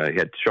hurt. He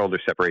had shoulder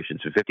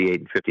separations in 58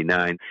 and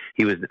 59.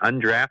 He was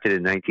undrafted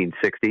in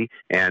 1960,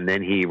 and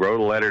then he wrote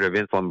a letter to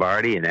Vince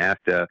Lombardi and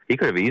asked, he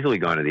could have easily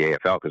gone to the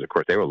AFL because, of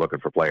course, they were looking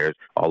for players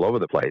all over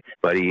the place.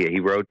 But he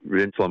wrote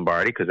Vince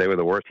Lombardi because they were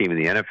the worst team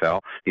in the NFL.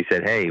 He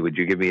said, hey, would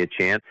you give me a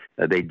chance?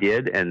 They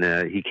did,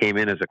 and he came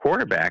in as a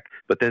quarterback,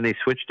 but then they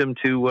switched him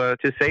to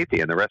safety,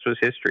 and the rest was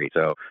history.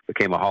 So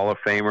became a Hall of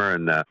Famer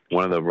and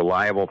one of the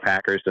reliable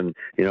Packers, and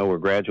we're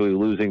gradually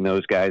losing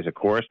those guys, of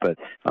course. But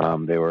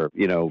they were,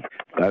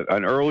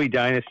 an early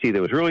dynasty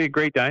that was really a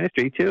great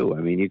dynasty too. I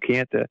mean, you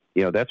can't,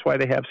 that's why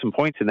they have some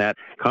points in that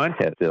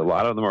contest. A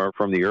lot of them are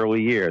from the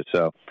early years.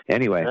 So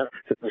anyway,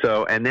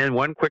 and then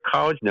one quick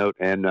college note,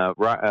 and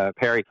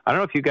Perry, I don't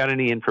know if you got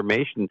any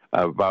information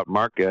about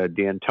Mark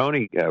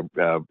D'Antoni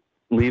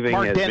leaving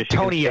Mark as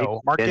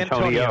D'Antonio. Mark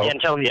D'Antonio.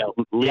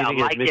 Yeah,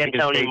 Mike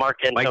D'Antoni,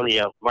 Mark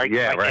D'Antonio. Mike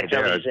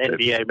D'Antoni's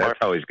NBA. That's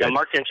always good.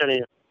 Mark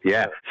D'Antonio.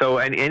 Yeah. So,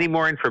 and any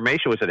more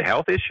information? Was it a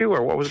health issue,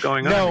 or what was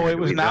going on? No, it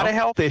was not a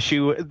health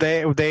issue.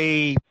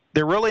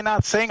 They're really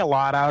not saying a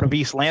lot out of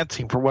East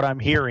Lansing, for what I'm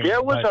hearing.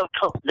 There was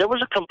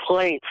a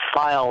complaint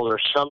filed or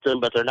something,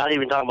 but they're not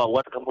even talking about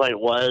what the complaint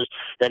was.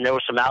 Then there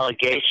were some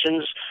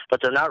allegations,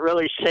 but they're not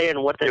really saying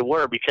what they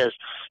were, because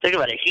think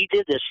about it. He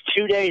did this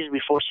 2 days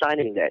before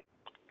signing day.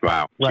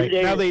 Wow. Right.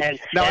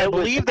 I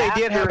believe they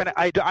did have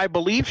I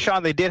believe,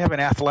 Sean, they did have an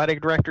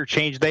athletic director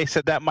change. They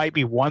said that might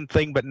be one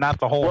thing, but not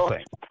the whole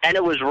thing. And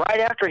it was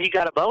right after he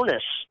got a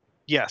bonus.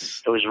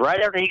 Yes. It was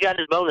right after he got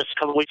his bonus a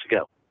couple weeks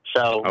ago.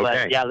 So,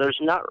 but yeah, there's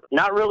not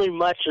really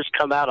much has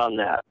come out on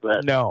that.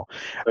 But no.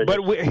 But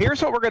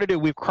here's what we're going to do.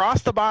 We've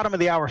crossed the bottom of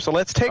the hour, so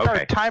let's take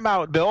our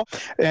timeout, Bill,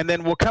 and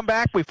then we'll come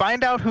back. We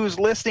find out who's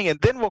listening, and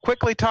then we'll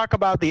quickly talk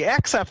about the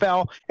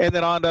XFL and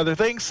then on to other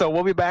things. So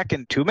we'll be back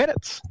in 2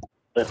 minutes.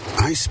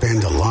 I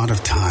spend a lot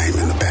of time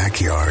in the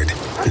backyard,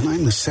 and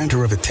I'm the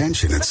center of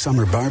attention at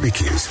summer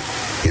barbecues.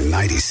 In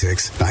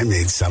 '96, I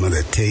made some of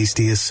the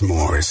tastiest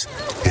s'mores.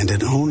 And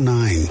in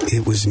 '09,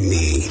 it was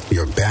me,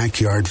 your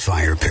backyard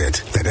fire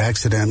pit, that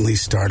accidentally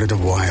started a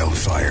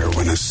wildfire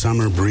when a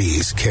summer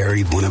breeze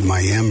carried one of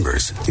my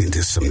embers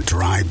into some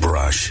dry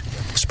brush.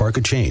 Spark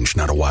a change,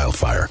 not a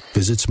wildfire.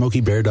 Visit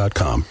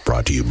SmokeyBear.com.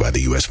 Brought to you by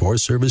the U.S.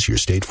 Forest Service, your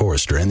state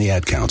forester, and the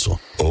Ad Council.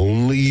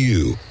 Only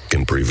you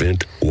can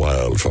prevent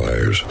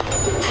wildfires.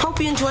 Hope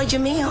you enjoyed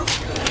your meal.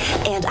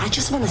 And I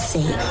just want to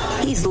say,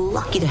 he's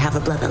lucky to have a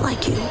brother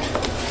like you.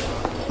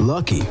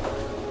 Lucky?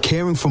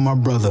 Caring for my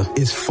brother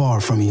is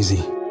far from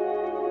easy.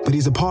 But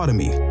he's a part of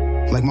me,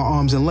 like my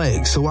arms and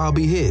legs, so I'll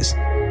be his.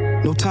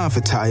 No time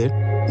for tired.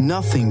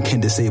 Nothing can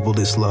disable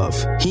this love.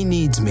 He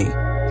needs me,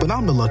 but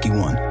I'm the lucky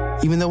one,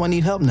 even though I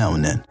need help now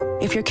and then.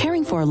 If you're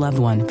caring for a loved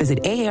one,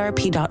 visit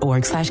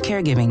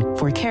aarp.org/caregiving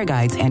for care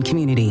guides and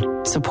community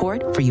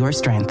support for your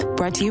strength.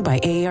 Brought to you by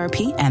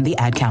AARP and the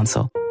Ad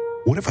Council.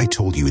 What if I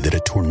told you that a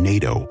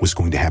tornado was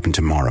going to happen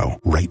tomorrow,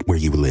 right where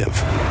you live?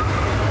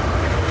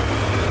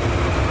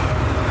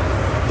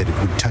 That it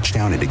would touch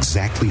down at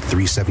exactly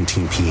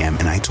 3:17 p.m.,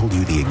 and I told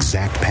you the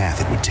exact path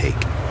it would take.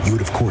 You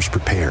would, of course,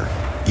 prepare.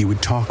 You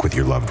would talk with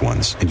your loved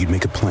ones, and you'd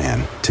make a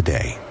plan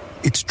today.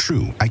 It's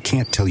true, I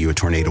can't tell you a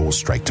tornado will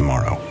strike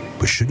tomorrow,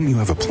 but shouldn't you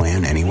have a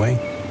plan anyway?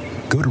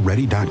 Go to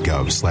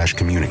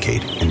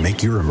ready.gov/communicate and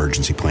make your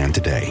emergency plan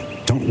today.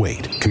 Don't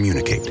wait.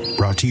 Communicate.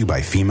 Brought to you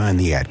by FEMA and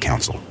the Ad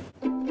Council.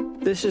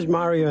 This is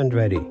Mario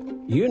Andretti.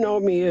 You know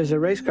me as a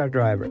race car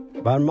driver,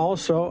 but I'm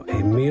also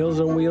a Meals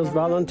on Wheels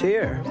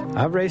volunteer.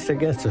 I've raced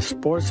against the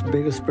sport's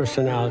biggest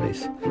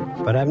personalities,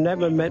 but I've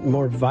never met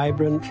more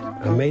vibrant,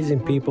 amazing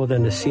people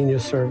than the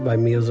seniors served by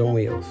Meals on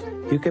Wheels.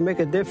 You can make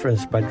a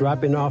difference by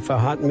dropping off a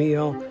hot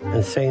meal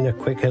and saying a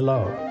quick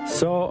hello.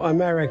 So,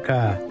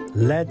 America,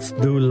 let's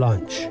do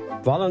lunch.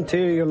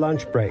 Volunteer your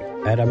lunch break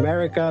at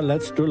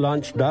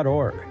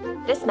americaletsdolunch.org.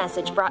 This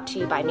message brought to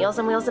you by Meals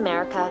on Wheels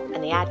America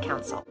and the Ad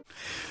Council.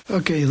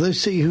 Okay, let's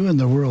see who in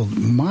the world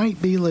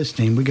might be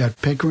listening. We got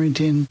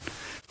Pickerington,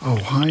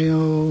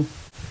 Ohio.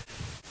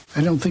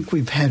 I don't think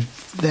we've had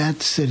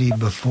that city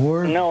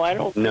before. No, I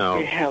don't think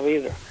we have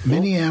either.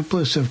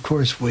 Minneapolis, of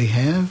course, we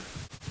have.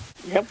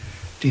 Yep.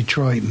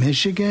 Detroit,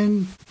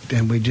 Michigan.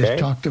 And we just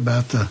talked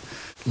about the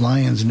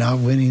Lions not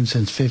winning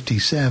since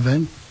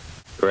 '57.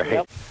 Right.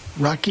 Yep.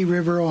 Rocky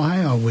River,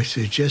 Ohio, which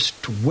is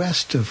just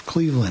west of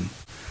Cleveland.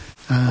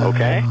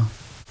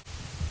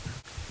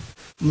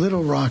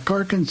 Little Rock,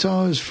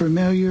 Arkansas is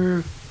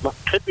familiar.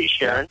 Could be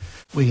Sharon.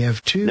 We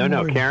have two more.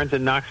 No, Karen's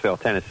in Knoxville,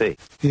 Tennessee.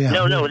 Yeah.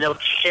 No,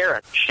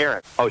 Sharon.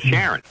 Oh,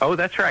 Sharon. Oh,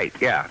 that's right.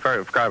 Yeah, I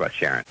forgot about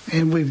Sharon.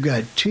 And we've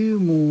got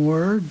two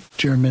more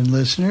German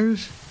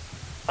listeners.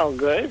 Oh,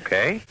 good.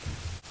 Okay.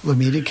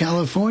 Lomita,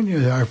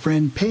 California, our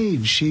friend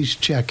Paige, she's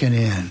checking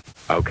in.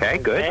 Okay,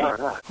 good.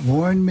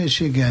 Warren,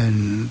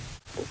 Michigan.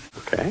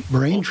 Okay.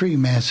 Braintree,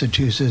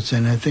 Massachusetts,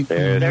 and I think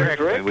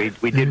Rick.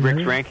 We did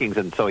Rick's rankings,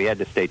 and so he had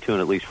to stay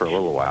tuned at least for a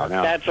little while.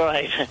 Now, that's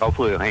right.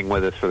 Hopefully he'll hang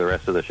with us for the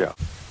rest of the show.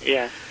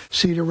 Yeah.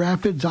 Cedar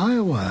Rapids,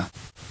 Iowa.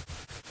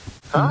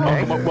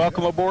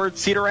 Welcome aboard,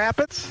 Cedar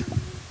Rapids.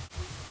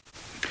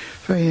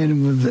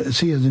 And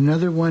there's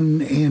another one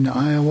in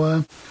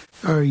Iowa,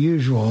 our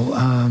usual,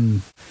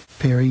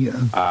 Perry.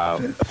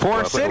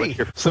 Forest City.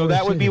 So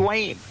that would be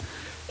Wayne.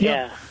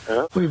 Yeah.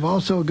 We've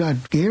also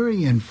got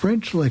Gary in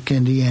French Lick,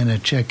 Indiana,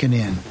 checking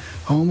in.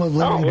 Home of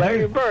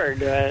Larry Bird.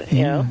 Gary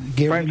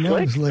French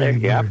knows Lick. Larry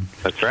Bird. Yeah,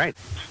 that's right.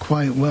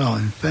 Quite well.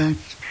 In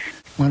fact,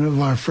 one of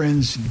our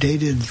friends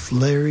dated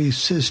Larry's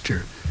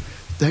sister.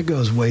 That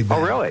goes way back.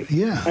 Oh, really?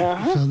 Yeah.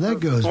 So that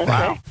goes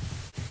back.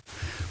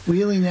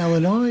 Wheeling,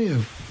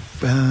 Illinois,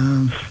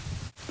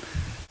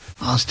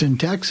 Austin,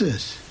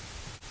 Texas.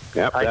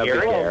 Yep,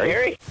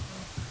 Gary.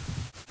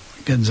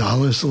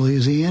 Gonzales,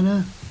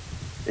 Louisiana.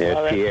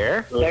 There's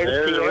Pierre.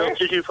 There's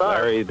Pierre.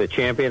 Larry, the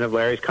champion of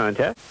Larry's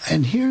contest.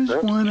 And here's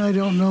one I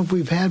don't know if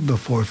we've had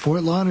before.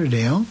 Fort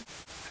Lauderdale.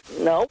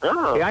 No.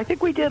 Oh. Yeah, I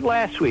think we did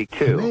last week,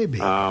 too.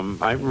 Maybe.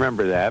 I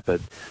remember that,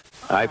 but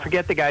I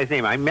forget the guy's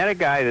name. I met a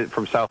guy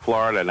from South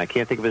Florida, and I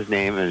can't think of his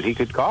name, and he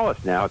could call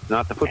us now. It's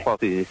not the football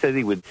season. He says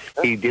he would.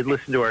 He did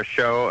listen to our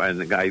show,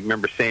 and I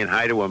remember saying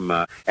hi to him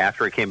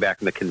after he came back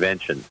from the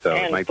convention. So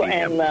it might be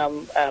him.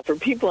 And for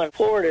people in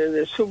Florida,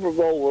 the Super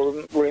Bowl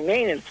will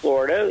remain in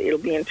Florida. It'll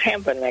be in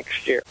Tampa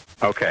next year.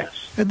 Okay.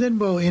 And then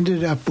we'll end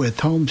it up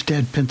with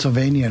Homestead,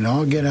 Pennsylvania, and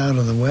I'll get out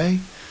of the way.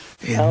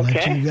 And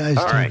let you guys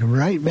take it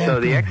right back. So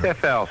the over.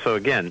 XFL. So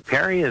again,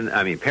 Perry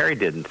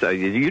didn't. So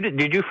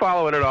did you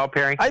follow it at all,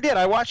 Perry? I did.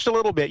 I watched a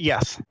little bit.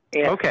 Yes.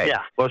 Yeah. Okay.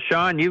 Yeah. Well,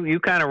 Sean, you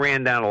kind of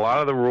ran down a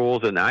lot of the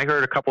rules, and I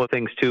heard a couple of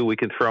things too. We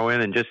can throw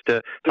in and just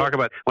talk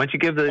about. Why don't you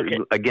give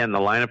the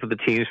lineup of the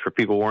teams for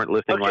people who weren't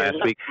listening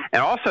last week,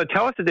 and also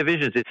tell us the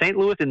divisions. Is St.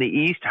 Louis in the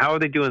East? How are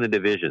they doing the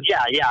divisions?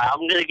 Yeah.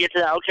 I'm going to get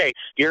to that. Okay,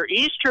 your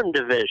Eastern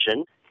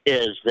division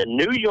is the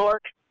New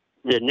York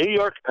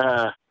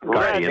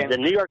Guardians. the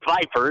New York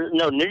Vipers.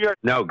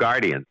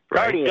 Guardians.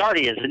 Right?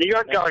 Guardians. The New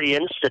York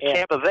Guardians, the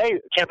Tampa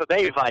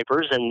Bay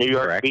Vipers, and New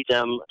York beat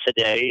them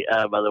today,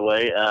 by the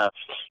way,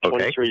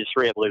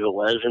 23-3, I believe it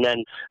was. And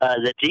then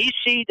the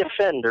DC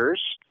Defenders,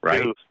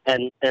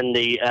 and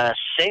the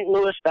St.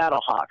 Louis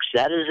Battlehawks.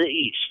 That is the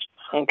East.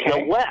 Okay.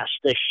 The West,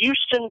 the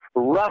Houston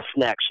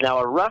Roughnecks. Now,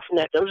 a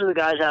roughneck, those are the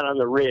guys out on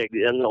the rig,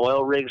 and the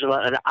oil rigs.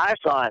 And I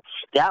thought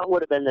that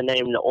would have been the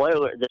name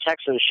the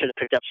Texans should have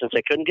picked up since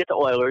they couldn't get the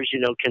Oilers,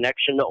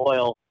 connection to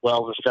oil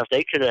wells and stuff.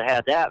 They could have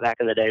had that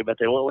back in the day, but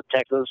they went with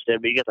Texans instead.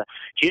 But you get the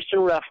Houston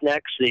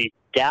Roughnecks, the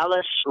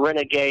Dallas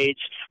Renegades,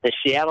 the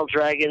Seattle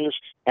Dragons,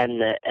 and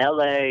the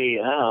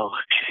LA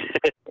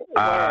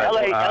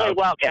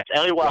Wildcats.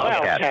 LA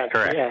Wildcats.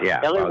 Correct.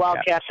 Yeah. LA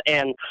Wildcats.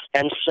 And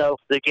so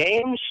the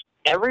games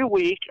every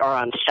week are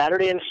on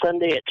Saturday and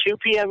Sunday at 2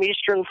 p.m.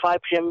 Eastern, 5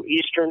 p.m.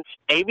 Eastern,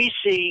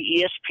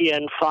 ABC,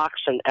 ESPN, Fox,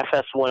 and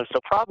FS1.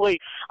 So probably,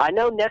 I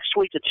know next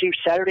week the two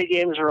Saturday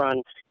games are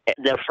on.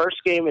 The first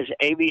game is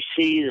ABC,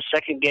 the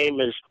second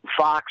game is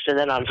Fox, and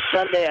then on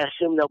Sunday I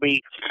assume there'll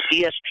be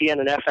ESPN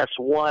and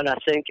FS1. I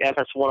think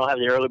FS1 will have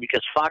the early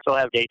because Fox will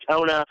have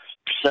Daytona,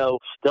 so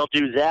they'll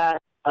do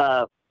that.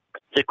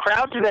 The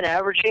crowds have been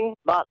averaging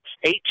about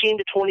 18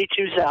 to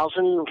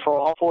 22,000 for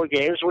all four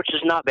games, which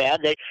is not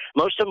bad.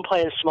 Most of them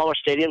play in smaller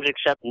stadiums,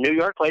 except New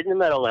York played in the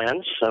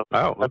Meadowlands. So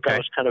that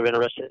was kind of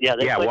interesting. Yeah,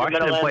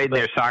 Washington played in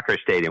their soccer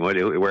stadium,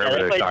 wherever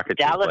their soccer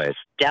team plays.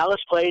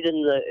 Dallas played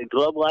in the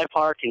Globe Life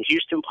Park, and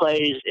Houston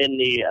plays in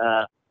the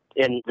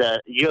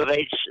U of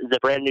H, the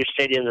brand new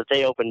stadium that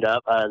they opened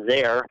up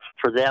there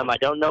for them. I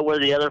don't know where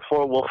the other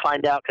four. We'll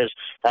find out because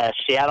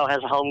Seattle has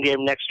a home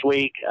game next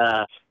week.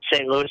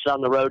 St. Louis is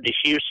on the road to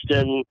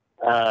Houston.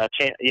 And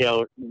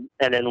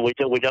then we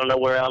don't know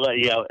where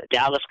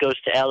Dallas goes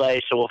to LA,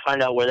 so we'll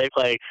find out where they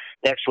play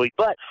next week.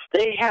 But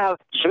they have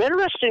some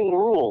interesting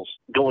rules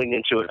going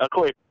into it. Of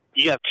course,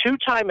 you have 2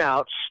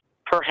 timeouts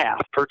per half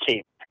per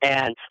team,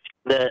 and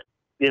then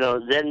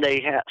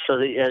they have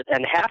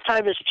and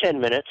halftime is 10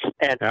 minutes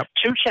and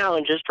 2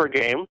 challenges per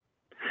game.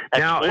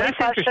 Now, that's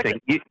interesting.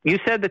 You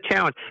said the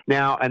challenge.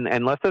 Now, and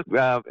unless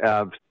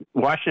the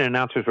Washington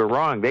announcers were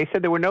wrong, they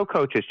said there were no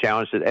coaches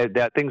challenged,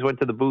 that things went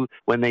to the booth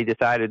when they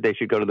decided they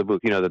should go to the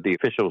booth, that the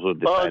officials would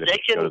decide.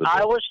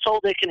 I was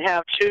told they can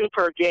have 2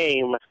 per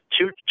game,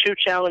 two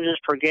challenges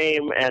per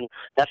game, and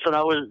that's what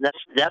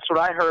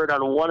I heard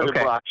on one of the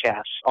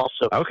broadcasts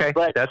also. Okay,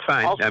 but that's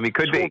fine. Also,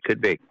 could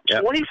be.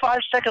 Yep.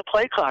 25-second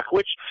play clock,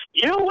 which,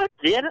 you know what,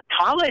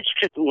 college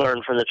could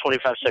learn from the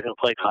 25-second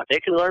play clock.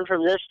 They can learn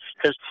from this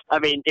because,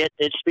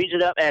 it speeds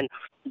it up, and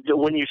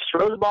when you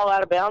throw the ball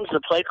out of bounds, the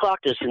play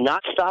clock does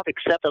not stop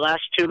except the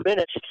last 2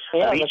 minutes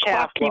of each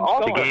half.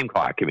 The game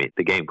clock, you mean?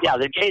 The game clock.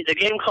 Yeah, the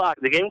game clock.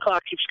 The game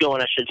clock keeps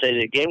going, I should say.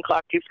 The game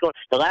clock keeps going.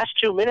 The last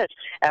 2 minutes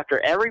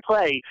after every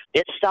play,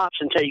 it stops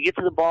until you get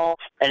to the ball,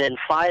 and then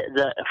 5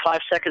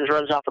 seconds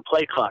runs off the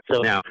play clock.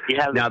 So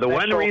the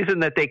one reason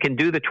that they can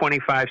do the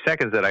 25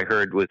 seconds that I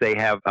heard was they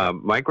have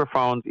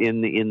microphones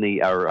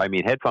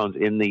headphones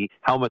in the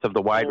helmets of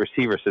the wide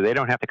receiver, so they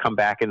don't have to come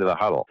back into the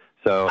huddle.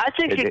 So I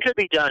think it could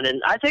be done,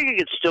 and I think it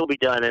could still be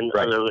done. And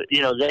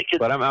they could.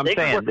 But I'm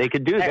saying they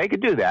could do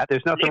that.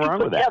 There's nothing wrong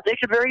with that. Yeah, they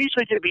could very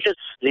easily do it because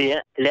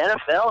the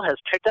NFL has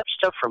picked up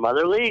stuff from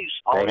other leagues,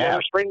 all the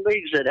other spring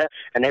leagues,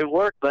 and they've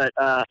worked. But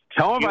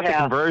tell them about the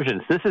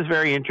conversions. This is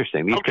very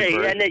interesting. I'm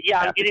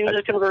getting to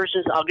the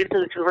conversions. I'll get to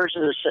the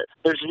conversions.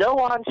 There's no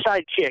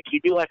onside kick. You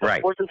do like a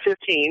 4th and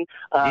 15.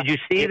 Did you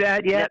see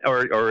that yet,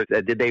 or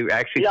did they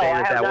actually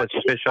say that was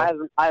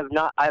official? I have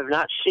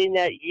not seen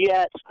that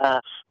yet.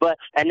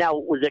 And now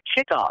with the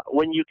kickoff,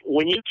 when you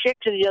kick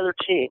to the other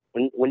team,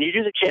 when you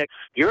do the kick,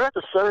 you're at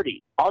the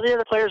 30. All the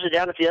other players are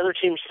down at the other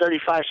team's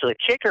 35, so the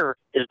kicker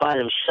is by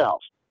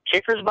themselves.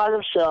 Kickers by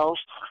themselves.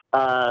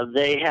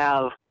 They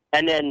have,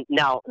 and then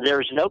now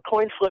there's no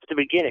coin flip at the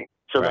beginning.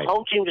 So the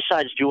home team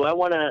decides, do I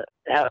want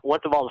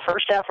the ball the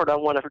first half or do I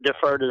want to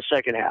defer to the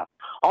second half?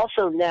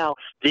 Also now,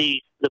 you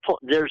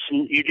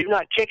do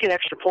not kick an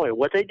extra point.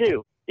 What they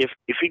do, if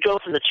you go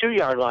from the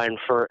 2-yard line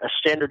for a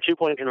standard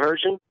 2-point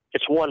conversion,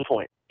 it's 1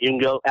 point. You can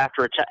go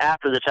after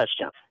the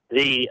touchdown.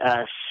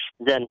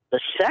 Then the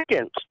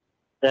second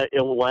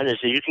one is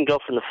that you can go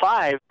from the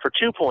 5 for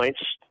 2 points,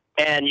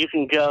 and you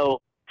can go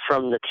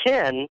from the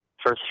 10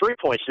 for 3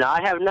 points. Now, I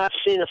have not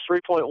seen a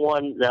 3-point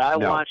one that I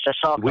watched. I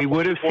saw. We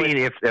would have seen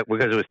because it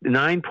was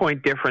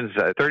 9-point difference,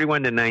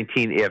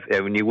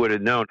 31-19. When you would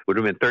have known, would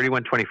have been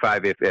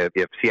 31-25.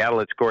 If Seattle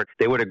had scored,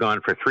 they would have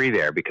gone for 3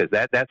 there because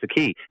that's the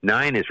key.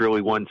 9 is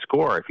really one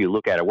score if you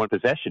look at it, one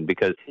possession,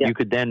 because you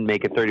could then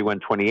make it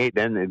 31-28.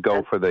 Then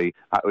go for the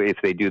if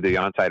they do the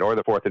onside or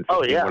the 4th and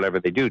 15, whatever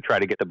they do, try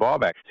to get the ball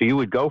back. So you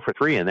would go for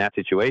 3 in that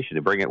situation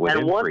to bring it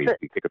within 3.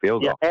 You kick a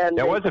field goal.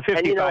 There was a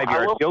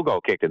 55-yard field goal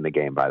kicked in the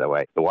game, by the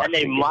way.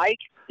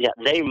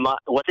 And they might,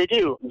 what they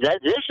do, this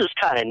is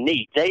kind of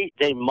neat. They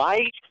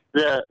mic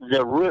the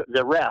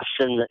refs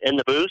in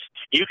the booth.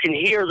 You can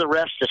hear the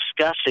refs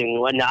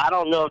discussing. Now, I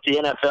don't know if the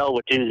NFL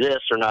would do this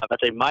or not, but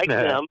they mic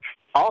them.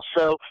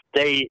 Also,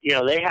 they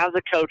have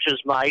the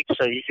coaches mic,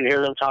 so you can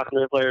hear them talking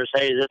to the players.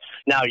 Hey,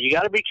 now you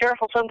got to be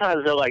careful.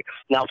 Sometimes they're like,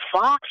 now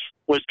Fox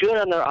was good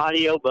on their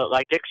audio, but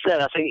like Dick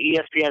said, I think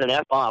ESPN and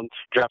FBOM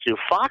dropped through.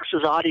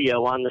 Fox's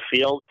audio on the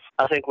field,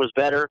 I think, was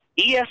better.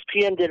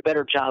 ESPN did a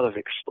better job of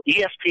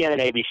ESPN and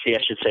ABC,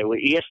 I should say.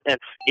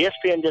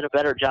 ESPN did a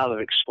better job of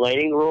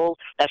explaining rules,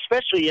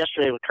 especially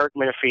yesterday with Kirk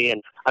Minifee.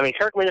 And I mean,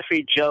 Kirk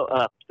Minifee,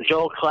 Joel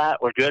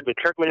Klatt were good, but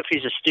Kirk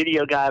Minifee's a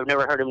studio guy. I've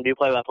never heard him do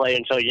play-by-play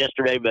until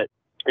yesterday, but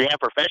they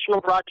have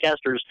professional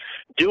broadcasters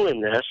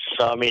doing this,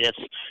 so I mean it's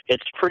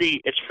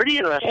pretty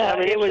interesting. Yeah, I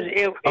mean, it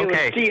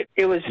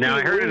was. Now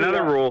I heard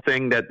another rule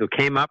thing that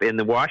came up in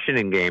the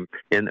Washington game,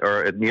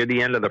 or near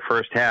the end of the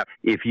first half.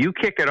 If you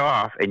kick it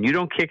off and you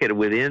don't kick it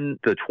within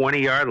the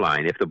 20-yard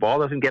line, if the ball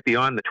doesn't get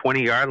beyond the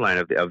 20-yard line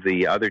of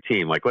the other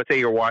team, like let's say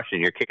you're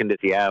Washington, you're kicking to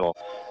Seattle,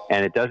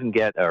 and it doesn't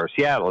get, or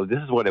Seattle. This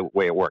is the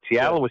way it works.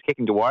 Seattle was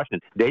kicking to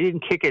Washington. They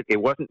didn't kick it. It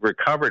wasn't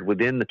recovered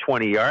within the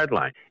 20-yard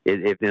line.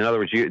 In other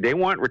words, they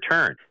want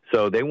return.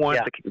 So they want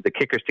the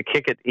kickers to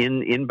kick it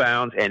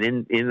inbounds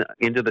and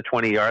into the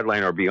 20-yard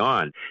line or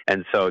beyond.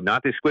 And so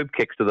not the squib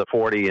kicks to the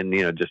 40 and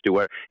just do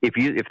what.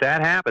 If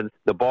that happens,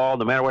 the ball,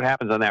 no matter what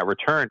happens on that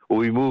return,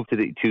 will be moved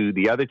to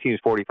the other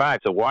team's 45.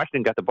 So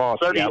Washington got the ball.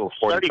 35,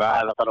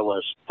 I thought it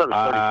was.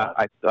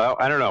 I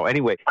don't know.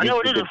 Anyway, I know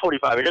it is a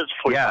 45. It is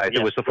a 45. Yeah,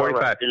 it was the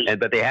 45.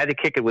 But they had to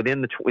kick it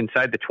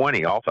inside the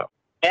 20 also.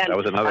 And, that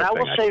was another and I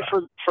will say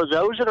for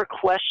those that are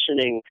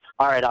questioning,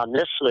 all right, on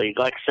this league,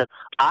 like I said,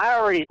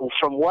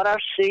 from what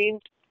I've seen,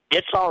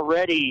 it's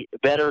already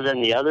better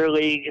than the other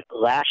league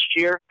last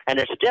year, and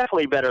it's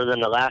definitely better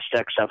than the last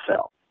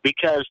XFL.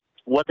 Because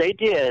what they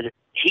did,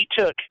 he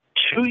took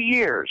 2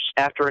 years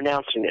after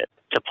announcing it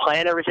to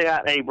plan everything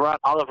out, and he brought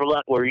Oliver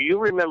Luck, where you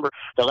remember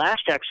the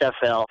last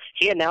XFL,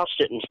 he announced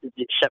it in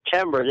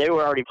September. They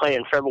were already playing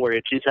in February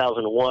of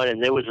 2001,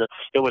 and it was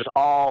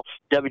all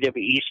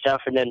WWE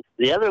stuff. And then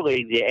the other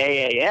league, the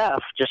AAF,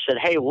 just said,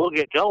 hey, we'll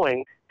get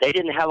going. They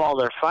didn't have all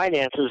their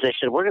finances. They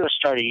said, we're going to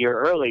start a year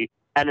early.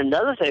 And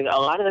another thing, a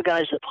lot of the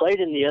guys that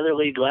played in the other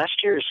league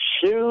last year, as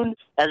soon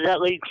as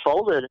that league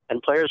folded and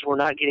players were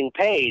not getting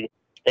paid,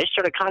 they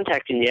started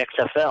contacting the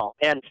XFL.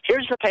 And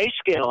here's the pay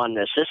scale on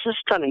this. This is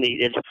kind of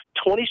neat. It's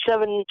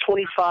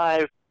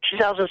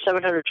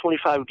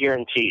 $2,725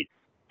 guaranteed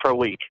per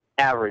week,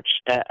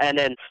 average. And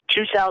then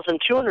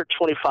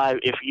 $2,225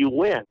 if you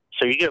win.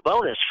 So you get a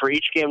bonus for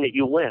each game that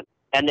you win.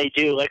 And they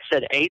do, like I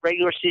said, 8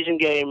 regular season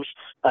games.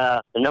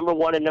 The number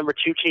 1 and number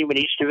 2 team in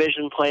each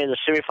division play in the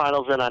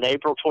semifinals. And on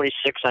April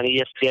 26th on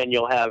ESPN,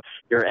 you'll have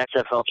your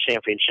XFL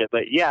championship.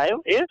 But yeah,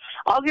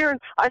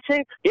 I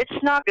think it's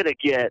not going to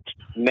get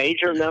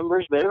major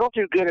numbers, but it'll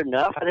do good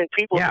enough. I think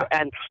people,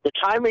 and the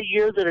time of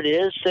year that it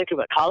is, think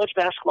about college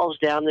basketball's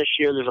down this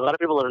year. There's a lot of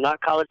people that are not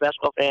college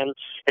basketball fans.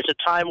 It's a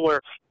time where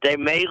they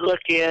may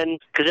look in,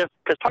 because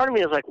part of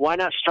me is like, why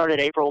not start in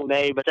April,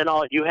 May? But then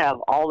you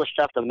have all the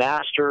stuff, the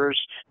Masters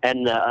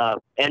and the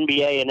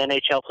NBA and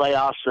NHL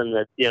playoffs and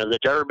the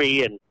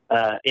Derby and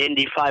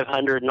Indy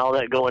 500 and all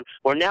that going.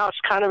 Where now it's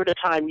kind of at a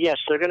time, yes,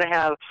 they're going to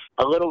have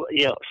a little,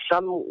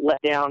 some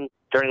letdown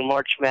during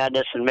March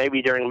Madness and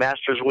maybe during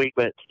Masters Week,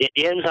 but it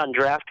ends on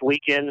draft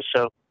weekend.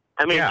 So,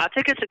 I mean, I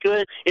think it's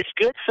good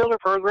filler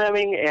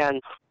programming.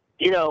 And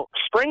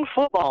spring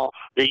football,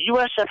 the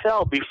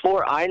USFL,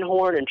 before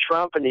Einhorn and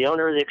Trump and the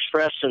owner of the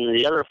Express and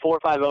the other 4 or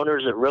 5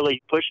 owners that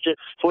really pushed it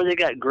before they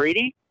got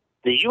greedy,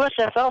 the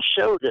USFL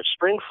showed that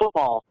spring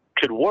football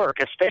could work,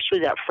 especially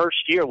that first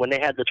year when they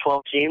had the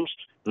 12 teams.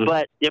 Mm-hmm.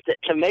 But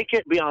to make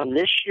it beyond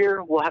this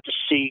year, we'll have to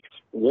see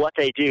what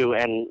they do.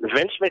 And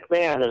Vince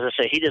McMahon, as I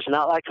say, he does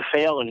not like to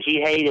fail, and he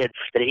hated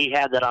that he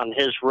had that on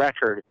his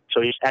record.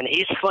 So he's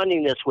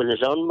funding this with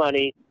his own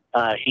money.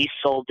 He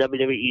sold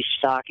WWE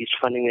stock. He's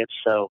funding it,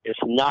 so it's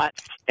not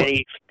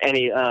any.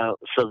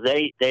 So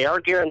they are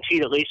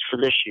guaranteed at least for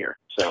this year.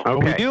 So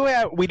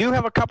we do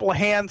have a couple of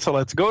hands, so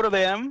let's go to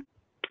them.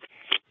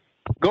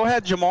 Go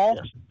ahead, Jamal.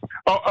 Yes.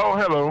 Oh,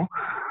 hello.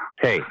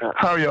 Hey.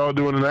 How are y'all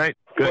doing tonight?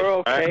 Good. We're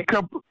okay.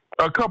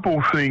 A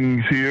couple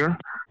things here.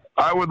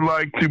 I would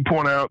like to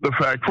point out the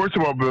fact, first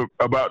of all,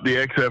 about the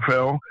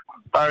XFL.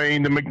 I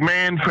mean, the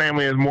McMahon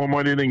family has more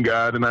money than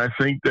God, and I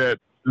think that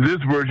this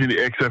version of the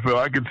XFL,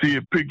 I could see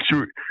a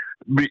picture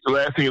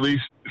lasting at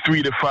least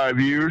 3 to 5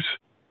 years.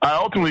 I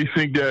ultimately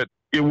think that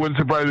it wouldn't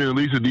surprise me at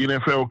least if the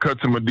NFL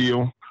cuts them a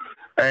deal.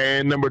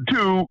 And number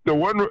two,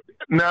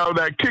 now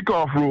that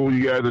kickoff rule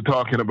you guys are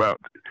talking about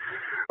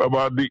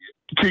the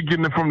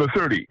kicking from the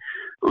 30.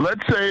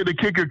 Let's say the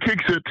kicker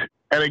kicks it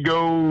and it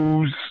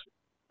goes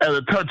as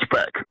a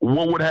touchback.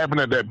 What would happen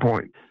at that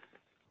point?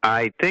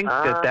 I think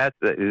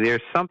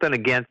there's something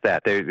against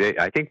that.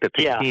 I think the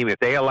team, if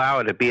they allow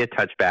it to be a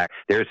touchback,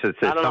 there's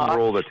some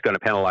rule that's going to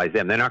penalize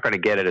them. They're not going to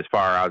get it as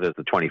far out as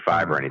the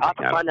 25 or anything. I'll have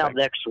to find out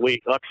next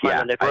week. I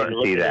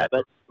didn't see that.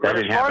 But that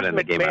didn't happen in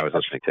the game I was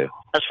listening to.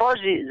 As far as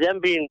them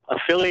being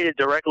affiliated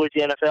directly with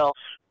the NFL,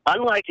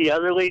 unlike the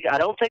other league, I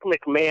don't think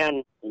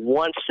McMahon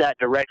wants that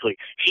directly.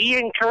 He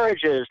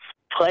encourages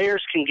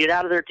players can get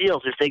out of their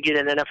deals if they get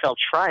an NFL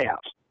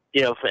tryout.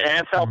 You know, if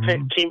an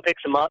NFL team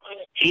picks them up,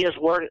 he has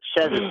word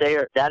says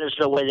that that is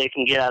the way they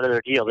can get out of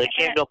their deal. They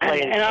can't go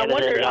play in Canada.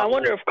 And I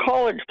wonder if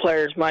college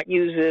players might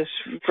use this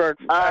for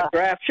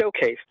draft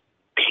showcase.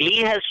 He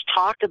has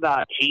talked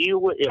about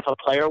if a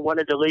player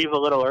wanted to leave a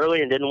little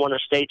early and didn't want to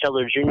stay till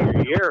their junior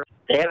year,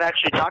 they have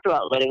actually talked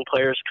about letting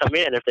players come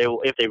in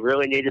if they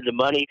really needed the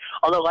money.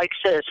 Although, like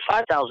I said, it's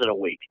 $5,000 a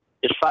week.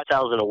 It's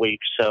 $5,000 a week.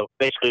 So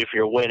basically, if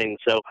you're winning,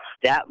 so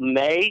that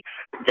may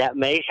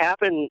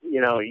happen.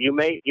 You know, you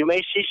may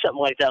see something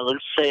like that.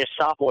 Let's say a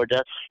sophomore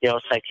does. You know,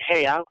 it's like,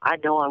 hey, I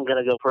know I'm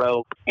going to go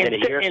pro in a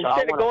year.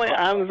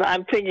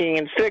 I'm thinking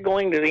instead of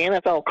going to the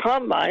NFL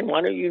Combine,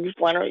 why don't you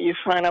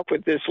sign up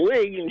with this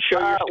league and show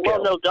your skills?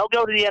 Well, no, they'll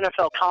go to the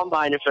NFL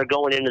Combine if they're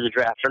going into the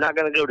draft. They're not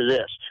going to go to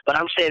this. But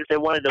I'm saying if they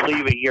wanted to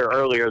leave a year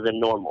earlier than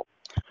normal,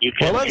 you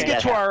can. Well, let's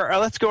get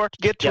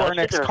to our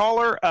next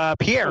caller.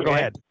 Pierre, go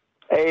ahead.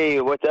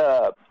 Hey, what's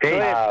up?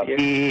 Hey,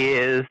 he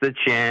is the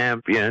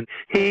champion.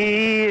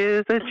 He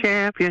is the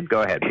champion.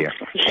 Go ahead, Pierre.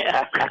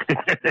 Yeah,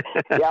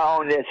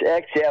 on this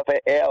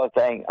XFL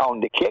thing, on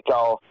the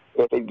kickoff,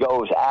 if it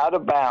goes out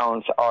of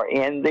bounds or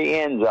in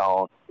the end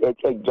zone,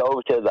 it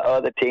goes to the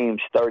other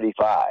team's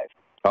 35.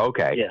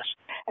 Okay. Yes.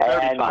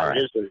 35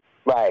 is the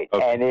right.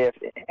 Okay.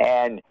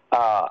 And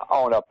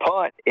on a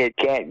punt, it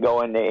can't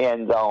go in the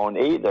end zone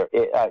either.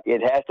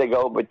 It has to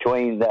go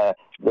between the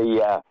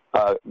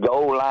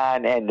goal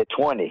line and the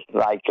 20.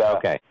 Like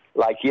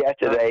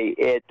yesterday,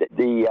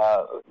 the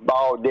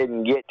ball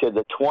didn't get to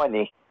the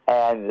 20,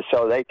 and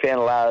so they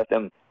penalized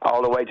them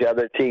all the way to the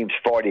other team's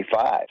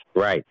 45.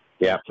 Right.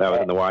 Yeah, that was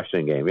in the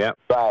Washington game. Yeah.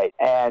 Right,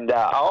 and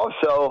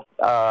also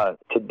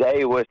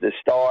today was the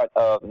start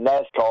of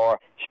NASCAR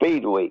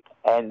Speed Week,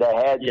 and they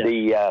had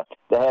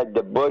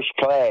the Busch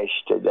Clash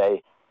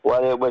today.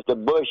 Well, it was the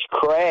Busch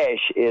Crash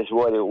is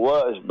what it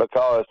was,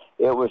 because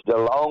it was the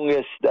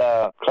longest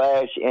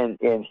clash in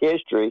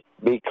history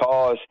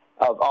because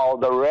of all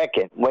the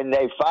wrecking. When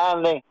they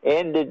finally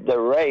ended the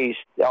race,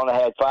 they only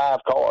had 5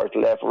 cars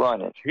left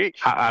running.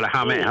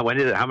 How many? How many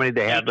did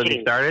they have when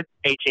they started?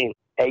 18.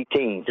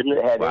 18.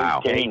 They had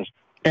 18.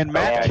 And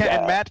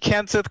Matt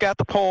Kenseth got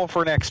the pole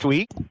for next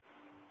week.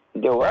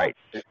 Right.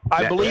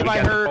 I believe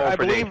Matt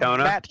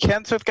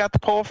Kenseth got the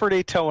pole for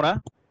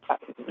Daytona.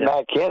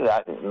 Matt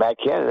Kenseth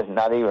is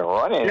not even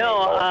running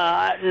anymore.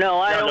 I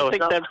don't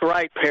think that's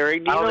right, Perry.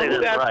 Do you know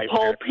who got the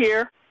pole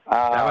here?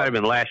 That might have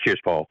been last year's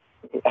poll.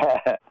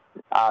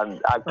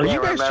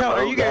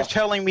 Are you guys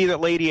telling me that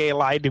Lady A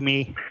lied to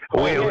me?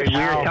 We are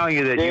telling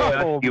you that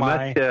you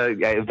must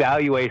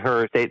evaluate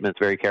her statements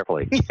very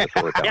carefully. Yeah,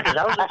 because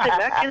I was going to say,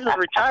 Matt Kenseth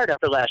retired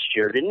after last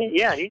year, didn't he?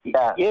 Yeah.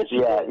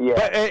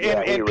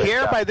 And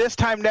Pierre, by this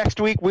time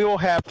next week, we will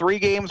have 3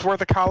 games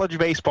worth of college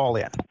baseball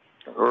in.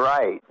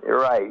 Right,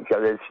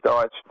 because it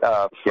starts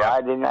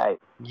Friday night.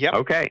 Yep.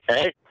 Okay.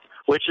 Hey,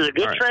 which is a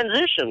good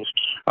transition.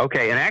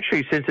 Okay, and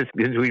actually, since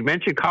we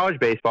mentioned college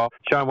baseball,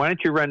 Sean, why don't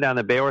you run down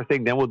the Baylor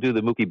thing, then we'll do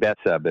the Mookie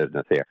Betts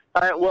business here.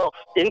 All right, well,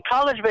 in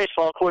college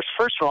baseball, of course,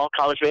 first of all,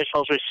 college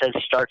baseball, as we said,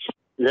 starts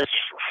this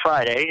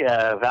Friday,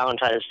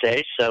 Valentine's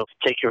Day, so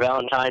take your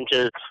Valentine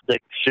to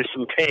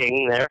some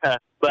ping there.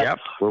 But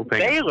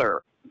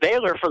Baylor,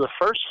 for the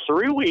first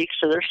 3 weeks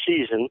of their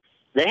season,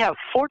 they have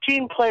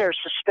 14 players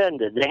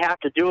suspended. They have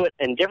to do it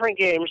in different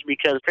games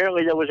because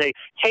apparently there was a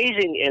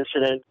hazing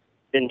incident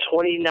in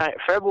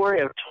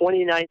February of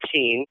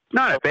 2019.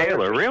 Not at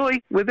Baylor,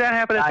 really? Would that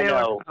happen at Baylor?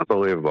 I know.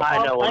 Unbelievable.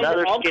 I know.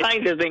 All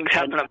kinds of things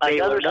happen at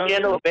Baylor. Another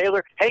scandal at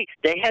Baylor. Hey,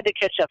 they had to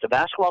catch up. The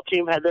basketball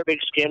team had their big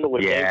scandal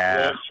with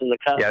Davis and the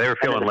Cubs. Yeah, they were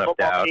feeling left out.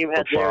 The football team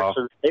had theirs,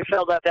 so they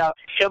felt left out.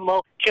 Kim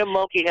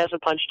Mulkey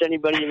hasn't punched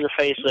anybody in the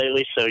face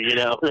lately, so you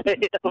know.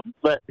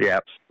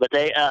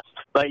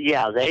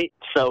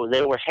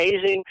 They were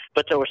hazing,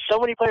 but there were so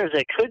many players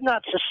they could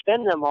not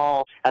suspend them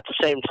all at the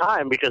same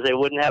time because they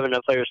wouldn't have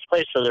enough players to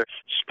play. So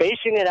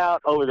spacing it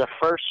out over the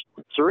first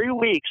 3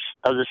 weeks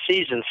of the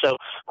season. So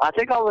I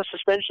think all the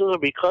suspensions will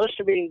be close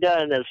to being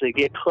done as they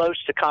get close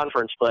to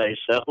conference play.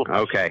 So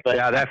okay,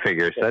 that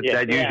figures. That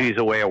usually is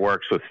the way it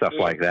works with stuff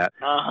like that.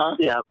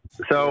 Yeah.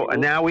 So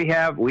now we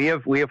have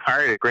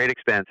hired at great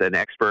expense an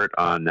expert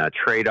on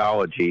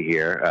tradeology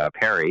here.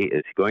 Perry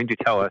is going to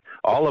tell us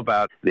all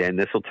about, and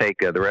this will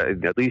take at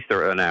least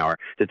an hour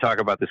to talk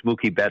about this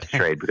Mookie Betts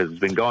trade because it's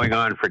been going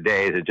on for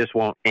days. It just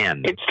won't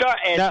end. It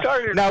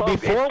started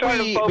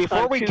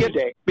before we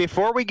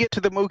get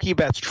to the Mookie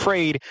Betts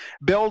trade,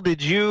 Bill,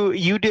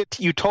 you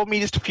told me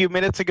just a few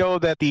minutes ago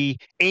that the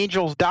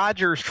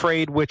Angels-Dodgers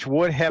trade, which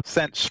would have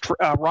sent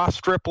Ross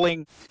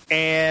Stripling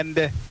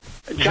and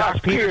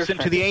Josh Peterson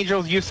to the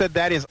Angels, you said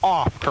that is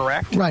off,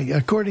 correct? Right,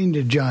 according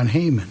to John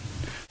Heyman.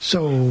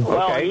 So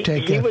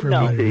take that for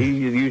what it is. He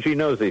usually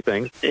knows these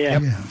things. Yeah.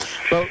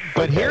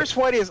 But here's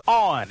what is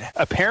on.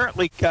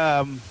 Apparently,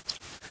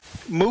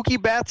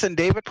 Mookie Betts and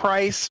David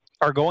Price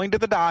are going to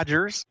the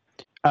Dodgers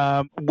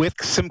with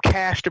some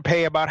cash to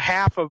pay about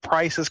half of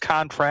Price's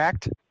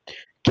contract.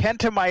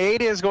 Kenta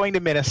Maeda is going to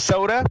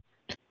Minnesota.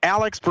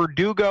 Alex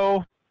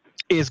Verdugo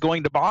is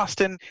going to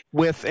Boston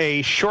with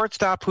a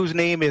shortstop whose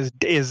name is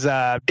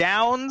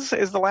Downs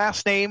is the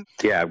last name.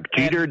 Yeah,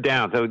 Jeter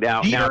Downs. So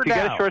now if you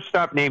get a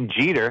shortstop named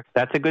Jeter,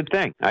 that's a good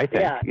thing, I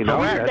think.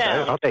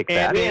 Yeah, I'll take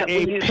that.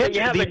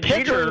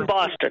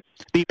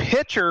 The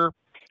pitcher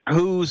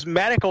whose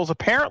medicals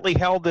apparently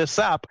held this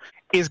up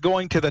is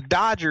going to the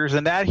Dodgers,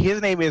 and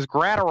his name is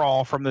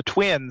Gratterall from the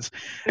Twins.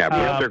 Yeah,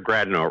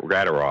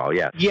 Gratterall,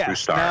 yes.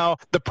 Yes. Now,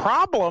 the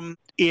problem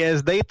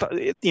is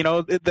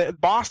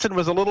Boston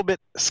was a little bit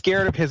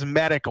scared of his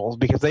medicals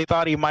because they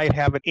thought he might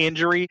have an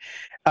injury.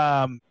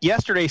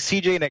 Yesterday,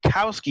 C.J.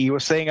 Nikowski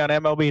was saying on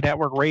MLB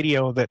Network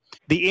Radio that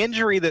the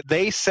injury that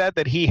they said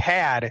that he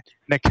had,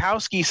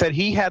 Nikowski said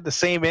he had the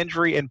same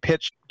injury and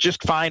pitched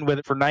just fine with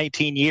it for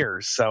 19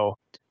 years. So.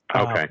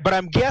 Okay. But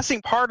I'm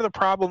guessing part of the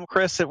problem,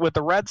 Chris, with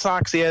the Red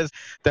Sox is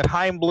that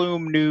Chaim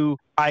Bloom knew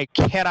I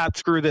cannot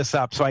screw this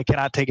up, so I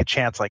cannot take a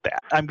chance like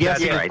that. I'm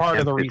guessing it's part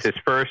of the reason.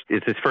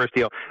 It's his first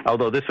deal.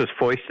 Although this was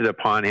foisted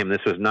upon him,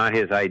 this was not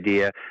his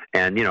idea,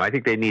 and I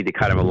think they need to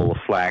cut him a little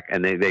slack.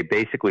 And they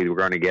basically were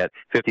going to get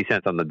 50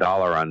 cents on the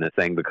dollar on this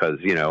thing because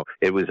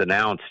it was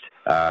announced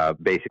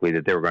basically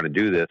that they were going to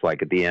do this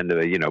like at the end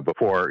of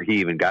before he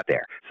even got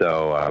there.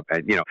 So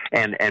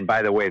and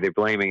by the way, they're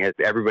blaming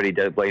everybody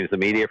blames the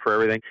media for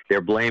everything.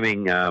 They're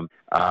blaming John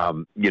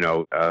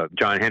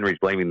Henry's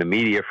blaming the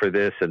media for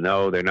this, and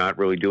no, they're not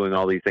really doing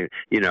all these things.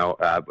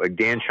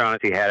 Dan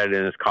Shaughnessy had it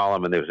in his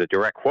column, and there was a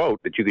direct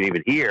quote that you can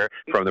even hear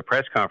from the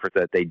press conference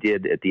that they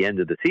did at the end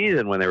of the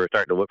season when they were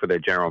starting to look for their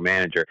general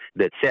manager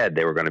that said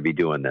they were going to be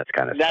doing this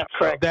kind of stuff. That's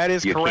correct. That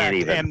is correct.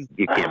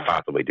 You can't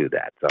possibly do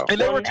that. So. And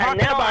they were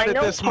talking about it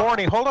this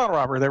morning. Hold on,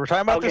 Robert. They were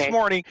talking about this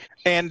morning,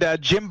 and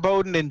Jim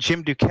Bowden and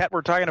Jim Duquette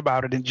were talking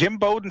about it, and Jim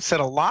Bowden said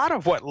a lot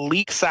of what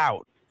leaks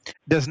out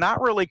does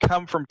not really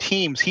come from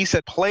teams. He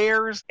said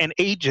players and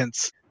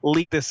agents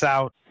leak this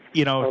out,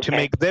 to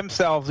make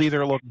themselves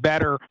either look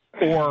better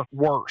or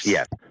worse.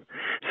 Yes.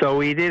 So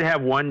we did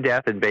have one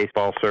death in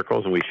baseball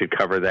circles, and we should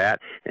cover that.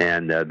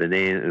 And the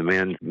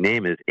man's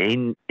name is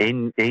Angel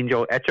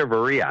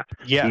Echeverria.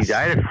 Yes. He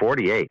died at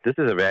 48. This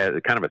is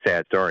kind of a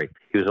sad story.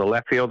 He was a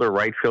left fielder,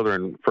 right fielder,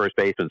 and first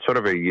baseman, sort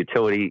of a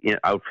utility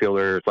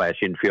outfielder /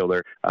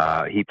 infielder.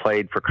 He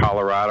played for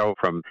Colorado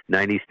from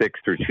 96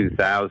 through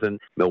 2000,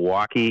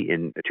 Milwaukee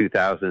in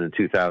 2000 and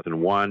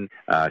 2001,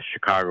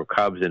 Chicago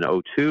Cubs in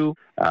 2002.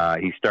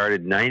 He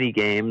started 90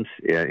 games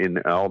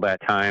in all that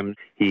time.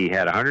 He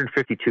had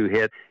 152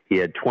 hits. He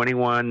had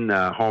 21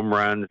 home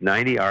runs,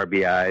 90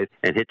 RBIs,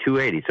 and hit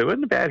 280. So he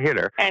wasn't a bad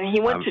hitter. And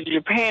he went to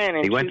Japan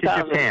in 2003 He went to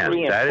Japan.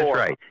 That is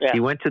right. Yeah. He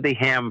went to the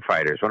Ham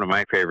Fighters, one of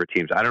my favorite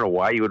teams. I don't know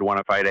why you would want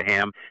to fight a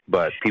ham,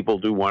 but people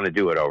do want to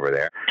do it over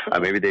there.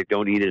 Maybe they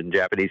don't eat it in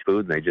Japanese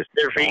food, and they just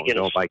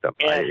don't like them.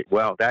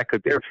 Yeah. That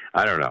could be.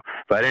 I don't know.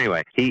 But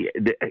anyway,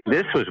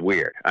 this was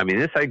weird. I mean,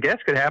 this, I guess,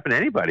 could happen to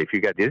anybody if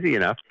you got dizzy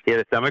enough. He had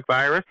a stomach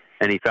virus,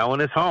 and he fell in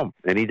his home,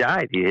 and he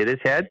died. He hit his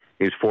head.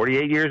 He was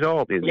 48 years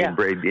old in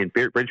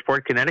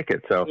Bridgeport,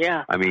 Connecticut. So,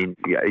 I mean,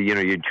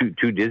 you're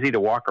too dizzy to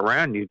walk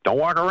around. You don't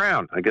walk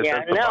around. I guess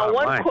that's the bottom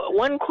line.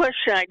 One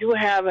question I do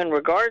have in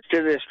regards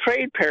to this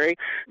trade, Perry,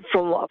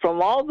 from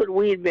all that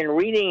we've been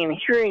reading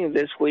and hearing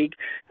this week,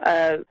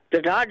 the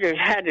Dodgers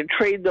had to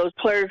trade those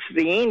players to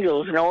the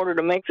Angels in order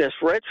to make this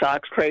Red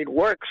Sox trade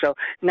work. So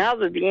now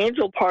that the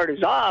Angel part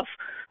is off,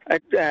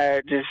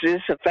 does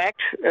this affect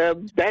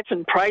Betts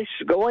and Price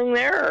going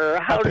there, or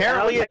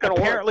apparently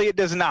it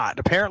does not.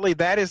 Apparently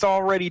that is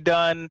already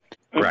done,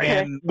 right?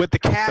 And with the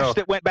cash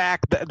that went back,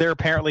 they're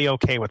apparently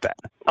okay with that.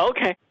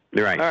 Okay.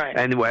 Right. All right.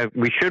 And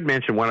we should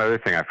mention one other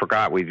thing. I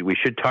forgot. We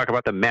should talk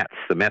about the Mets.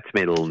 The Mets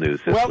made a little news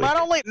this week.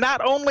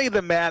 Not only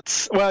the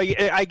Mets. Well,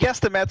 I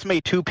guess the Mets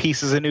made two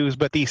pieces of news,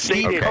 but the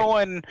Steve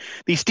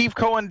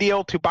Cohen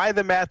deal to buy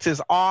the Mets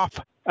is off.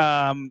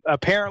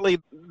 Apparently,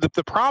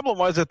 the problem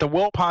was that the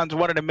Wilpons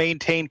wanted to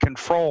maintain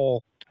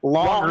control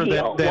longer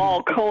than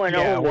while Cohen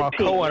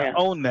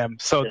owned them.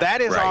 So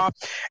that is off.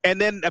 And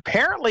then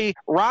apparently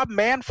Rob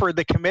Manfred,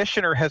 the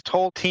commissioner, has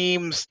told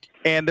teams,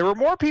 and there were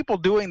more people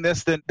doing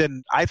this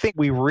than I think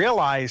we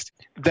realized,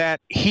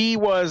 that he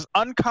was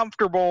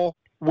uncomfortable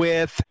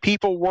with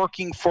people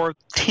working for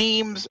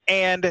teams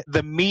and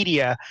the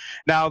media.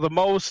 Now, the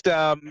most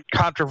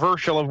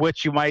controversial of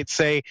which you might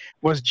say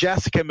was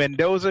Jessica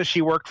Mendoza.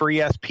 She worked for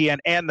ESPN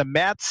and the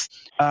Mets.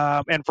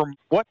 And from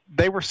what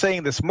they were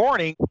saying this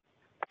morning,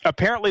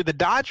 apparently the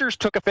Dodgers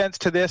took offense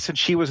to this, and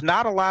she was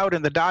not allowed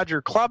in the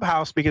Dodger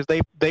clubhouse because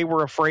they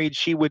were afraid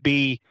she would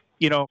be,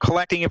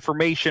 collecting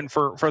information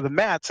for the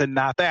Mets and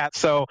not that.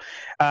 So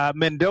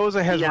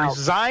Mendoza has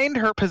resigned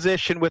her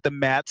position with the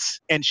Mets,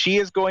 and she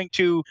is going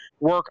to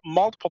work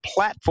multiple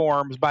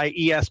platforms by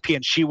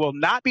ESPN. She will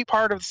not be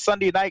part of the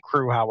Sunday Night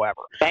Crew,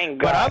 however.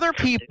 Thank God.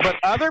 But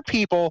other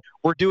people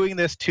were doing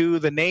this too.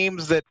 The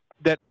names that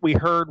we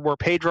heard were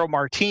Pedro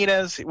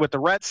Martinez with the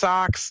Red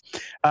Sox,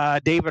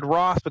 David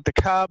Ross with the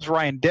Cubs,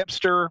 Ryan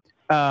Dipster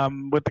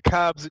with the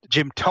Cubs,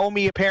 Jim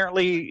Thome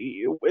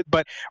apparently.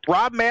 But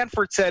Rob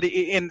Manfred said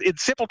in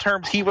simple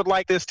terms he would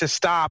like this to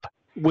stop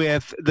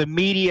with the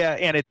media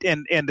and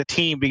the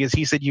team, because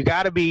he said you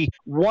got to be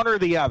one or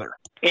the other.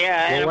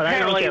 Yeah, well, what I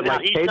don't get,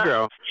 like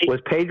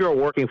was Pedro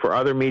working for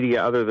other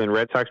media other than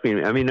Red Sox?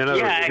 I mean, he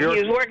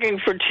was working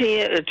for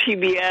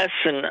TBS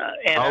and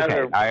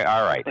other.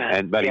 All right,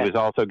 but he was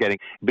also getting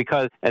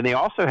and they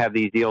also have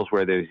these deals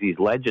where there's these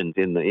legends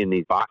in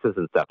these boxes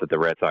and stuff that the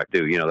Red Sox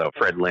do.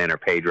 Fred Lynn or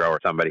Pedro or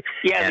somebody.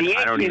 Yeah, and the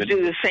Yankees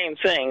do the same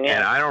thing. Yeah.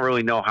 And I don't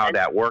really know how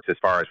that works as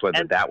far as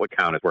whether that would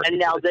count as working.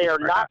 And now they are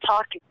not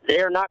talking.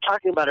 They are not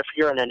talking about if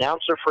you're an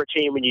announcer for a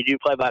team and you do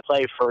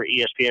play-by-play for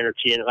ESPN or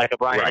TN, like a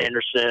Brian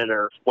Anderson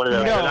or one of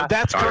those. No,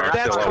 that's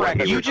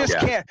correct. You just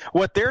can't.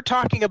 What they're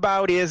talking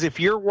about is if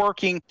you're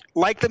working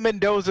like the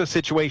Mendoza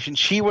situation.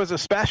 She was a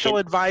special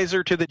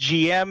advisor to the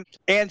GM,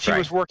 and she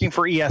was working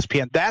for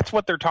ESPN. That's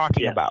what they're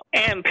talking about.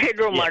 And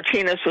Pedro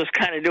Martinez was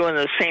kind of doing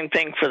the same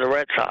thing for the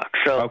Red Sox.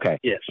 So okay,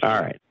 yes,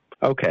 all right.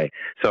 Okay,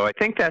 so I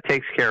think that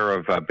takes care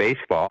of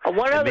baseball.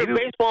 One other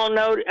baseball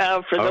note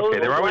for those.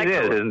 There always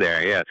is, isn't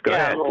there? Yes, go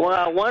ahead.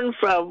 Well, one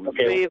for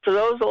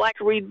those that like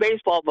to read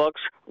baseball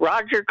books.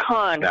 Roger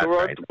Kahn, who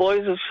wrote The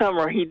Boys of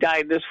Summer, he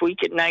died this week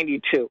at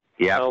 92.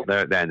 Yeah,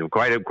 then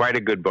quite a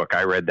good book.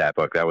 I read that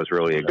book. That was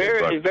really a good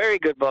book. Very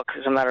good book,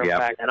 as a matter of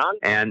fact.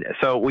 And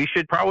so we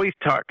should probably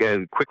talk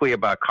quickly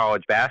about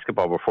college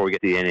basketball before we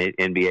get to the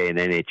NBA and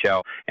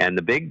NHL. And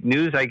the big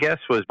news, I guess,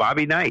 was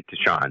Bobby Knight,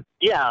 Sean.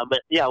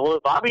 Well,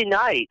 Bobby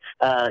Knight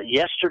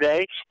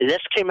yesterday. This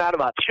came out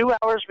about 2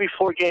 hours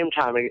before game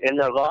time, and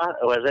they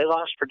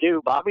lost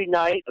Purdue. Bobby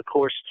Knight, of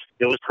course,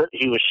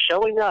 he was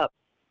showing up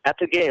at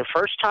the game,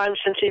 first time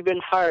since he'd been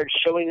fired,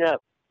 showing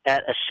up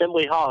at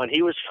Assembly Hall, and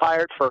he was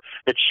fired for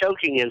the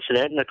choking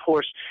incident. And of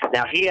course,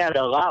 now he had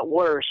a lot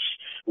worse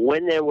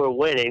when they were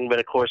winning, but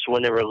of course,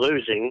 when they were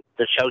losing,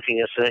 the choking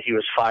incident, he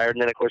was fired.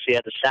 And then, of course, he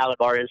had the salad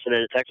bar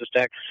incident at Texas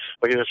Tech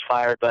where he was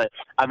fired. But,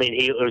 I mean,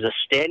 it was a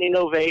standing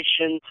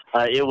ovation.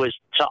 It was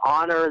to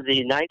honor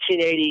the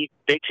 1980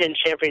 Big Ten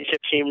championship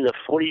team, the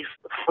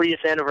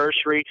 40th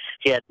anniversary.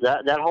 He had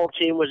that whole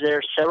team was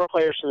there. Several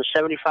players from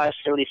the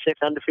 75-76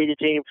 undefeated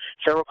team,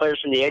 several players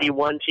from the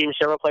 81 team,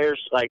 several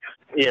players from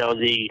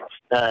the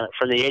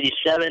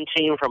 87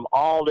 team, from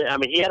all the. I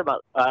mean, he had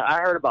about I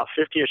heard about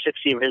 50 or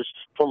 60 of his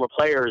former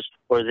players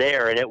were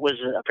there, and it was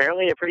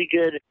apparently a pretty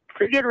good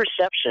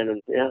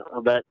reception.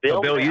 But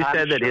Bill, you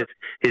said that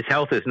his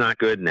health is not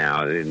good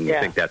now, and you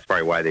think that's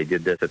probably why they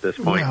did this at this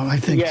point. Well, I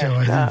think so.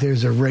 I think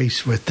there's a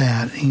race with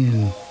that.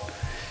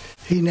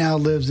 He now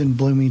lives in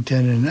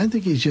Bloomington, and I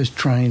think he's just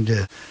trying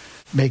to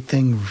make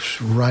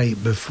things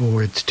right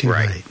before it's too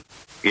late.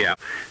 Yeah.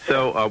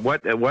 So,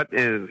 what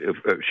is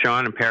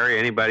Sean and Perry?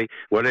 Anybody?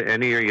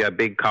 Any of your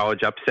big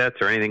college upsets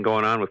or anything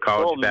going on with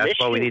college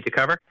basketball we need to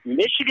cover?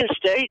 Michigan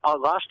State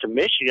lost to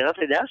Michigan. I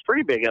think that's a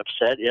pretty big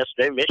upset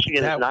yesterday.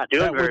 Michigan is not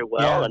doing very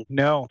well.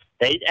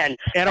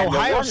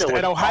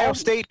 Ohio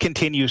State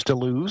continues to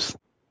lose.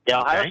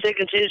 Ohio State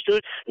continues to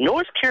lose.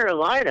 North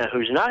Carolina,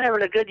 who's not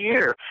having a good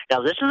year.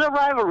 Now, this is a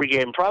rivalry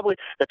game, probably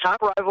the top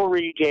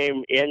rivalry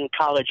game in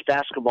college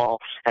basketball,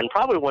 and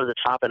probably one of the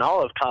top in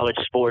all of college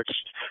sports.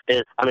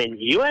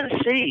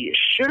 UNC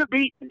should have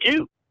beat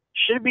Duke.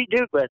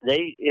 But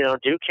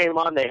Duke came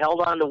on. They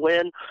held on to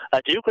win.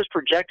 Duke was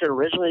projected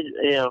originally,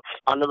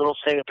 on the little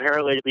thing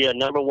apparently to be a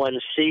number one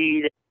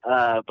seed.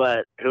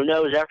 But who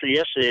knows after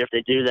yesterday if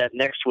they do that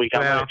next week?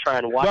 I'm going to try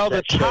and watch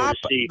that show to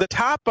see.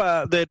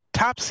 The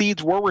top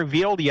seeds were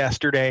revealed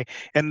yesterday,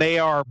 and they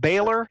are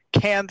Baylor,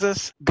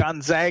 Kansas,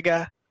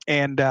 Gonzaga,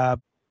 and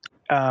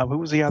who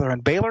was the other one?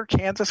 Baylor,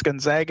 Kansas,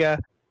 Gonzaga.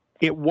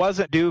 It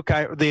wasn't Duke.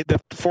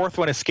 The fourth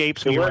one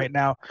escapes me right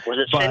now. Was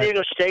it San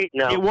Diego State?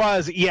 No. It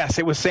was. Yes,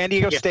 it was San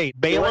Diego State.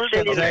 Baylor,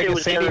 Gonzaga,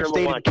 San Diego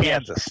State, and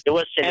Kansas. It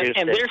was San Diego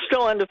State. And they're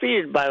still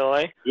undefeated, by the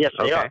way. Yes,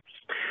 they are.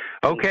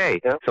 Okay,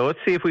 so let's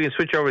see if we can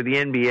switch over to the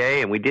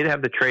NBA. And we did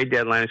have the trade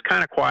deadline. It's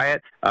kind of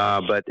quiet,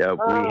 but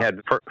we had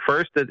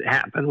first that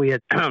happened. We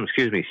had,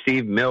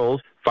 Steve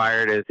Mills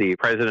fired as the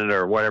president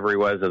or whatever he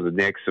was of the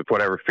Knicks, of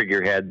whatever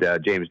figurehead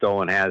James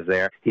Dolan has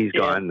there. He's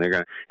gone.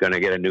 They're going to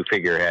get a new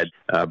figurehead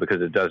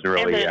because it doesn't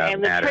really matter.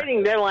 And the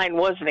trading deadline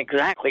wasn't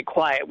exactly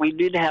quiet. We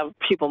did have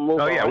people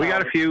move. Oh yeah, we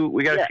got a few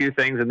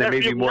things, and there may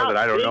be more that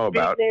I don't know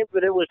about. Names,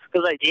 but it was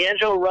because like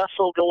D'Angelo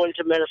Russell going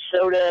to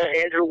Minnesota,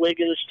 Andrew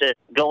Wiggins to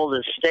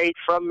Golden State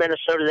from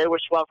Minnesota. They were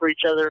swapped for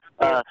each other.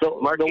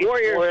 The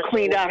Warriors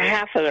cleaned out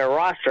half of their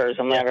roster, as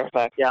a matter of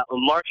fact. Yeah,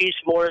 Marquise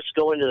Morris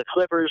going to the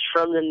Clippers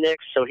from the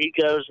Knicks, so he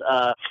goes.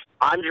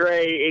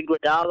 Andre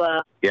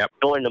Iguodala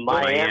going to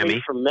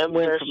Miami from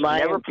Memphis.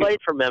 Never played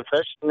for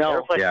Memphis.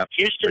 No.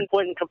 Houston,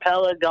 Quentin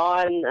Capella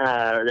gone.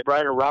 They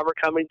brought in Robert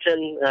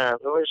Covington. Where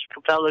was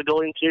Capella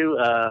going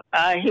to?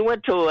 He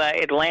went to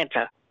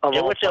Atlanta.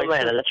 He went to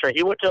Atlanta. That's right.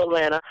 He went to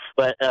Atlanta.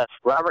 But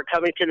Robert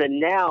Covington,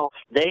 and now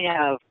they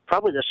have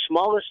probably the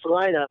smallest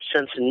lineup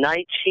since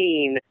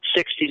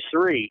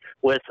 1963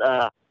 with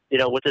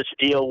with this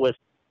deal with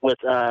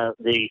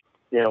the.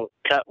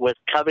 Cut with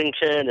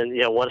Covington and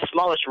one of the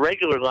smallest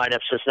regular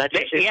lineups since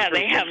 1960. Yeah,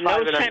 they have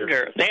no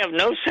center. They have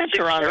no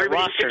center on their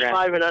roster.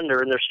 6'5" and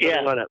under in their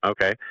starting lineup.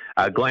 Okay.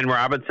 Glenn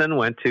Robinson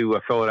went to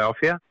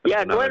Philadelphia.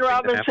 Yeah, Glenn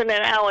Robinson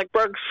and Alec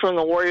Burks from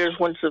the Warriors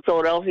went to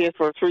Philadelphia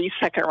for 3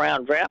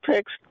 second-round draft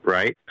picks.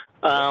 Right.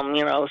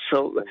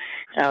 The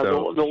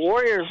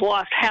Warriors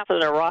lost half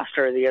of their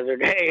roster the other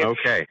day.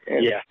 Okay.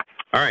 Yeah.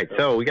 All right,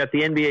 so we got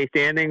the NBA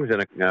standings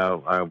and a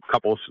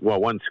couple,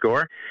 one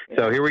score.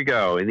 So here we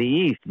go. In the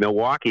East,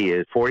 Milwaukee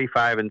is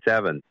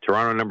 45-7.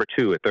 Toronto number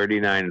 2 at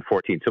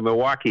 39-14. So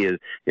Milwaukee is,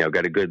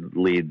 got a good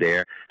lead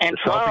there. And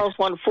Toronto's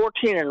won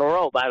 14 in a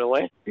row, by the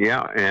way.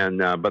 Yeah, and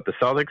but the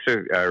Celtics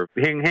are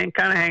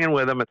kind of hanging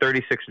with them at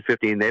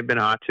 36-15. They've been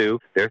hot too.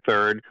 They're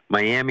third.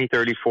 Miami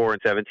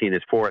 34-17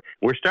 is fourth.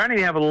 We're starting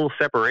to have a little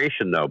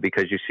separation though,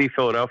 because you see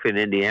Philadelphia and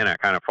Indiana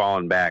kind of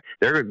falling back.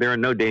 They're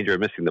in no danger of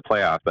missing the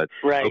playoffs, but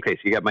okay.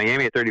 So you got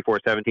Miami at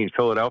 34-17,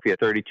 Philadelphia at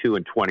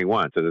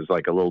 32-21. So there's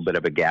like a little bit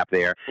of a gap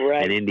there.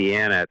 Right. And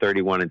Indiana at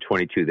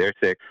 31-22. They're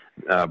sixth.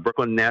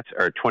 Brooklyn Nets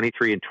are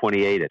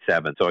 23-28 at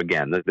 7. So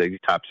again, the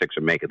top 6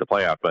 are making the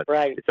playoffs, but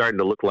it's starting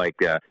to look like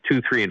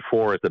 2, 3, and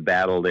 4 is the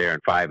battle there,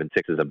 and 5 and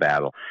 6 is a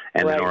battle.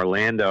 And then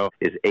Orlando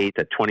is 8th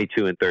at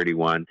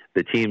 22-31.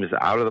 The team is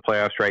out of the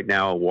playoffs right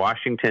now.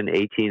 Washington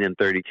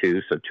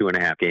 18-32, so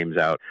 2.5 games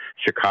out.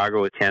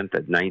 Chicago is 10th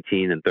at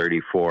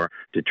 19-34.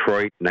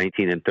 Detroit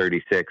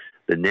 19-36.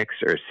 The Knicks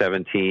are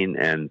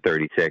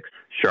 17-36.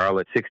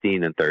 Charlotte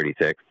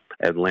 16-36.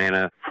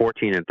 Atlanta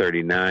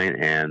 14-39,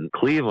 and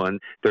Cleveland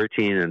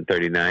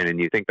 13-39. And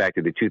you think back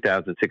to the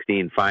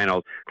 2016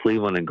 finals,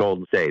 Cleveland and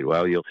Golden State.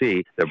 Well, you'll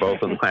see they're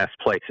both in last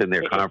place in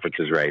their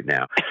conferences right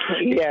now.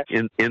 Yes.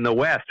 In the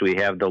West, we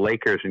have the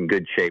Lakers in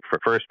good shape for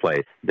first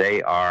place.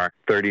 They are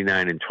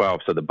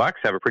 39-12. So the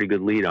Bucks have a pretty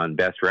good lead on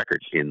best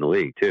records in the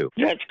league too.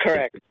 That's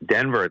correct.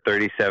 Denver at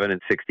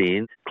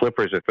 37-16.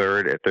 Clippers are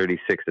third at 36-16.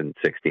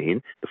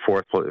 The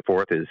fourth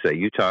is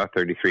Utah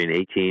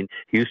 33-18.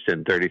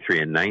 Houston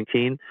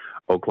 33-19.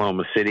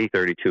 Oklahoma City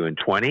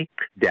 32-20.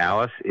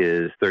 Dallas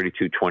is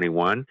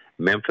 32-21.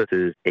 Memphis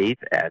is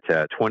 8th at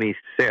 26-27.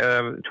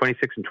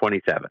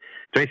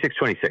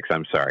 26-26,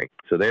 I'm sorry.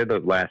 So they're the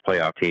last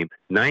playoff team.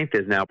 9th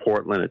is now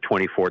Portland at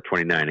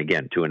 24-29.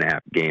 Again, 2.5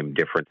 game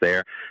difference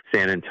there.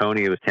 San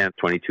Antonio is 10th,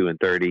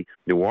 22-30.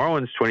 New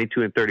Orleans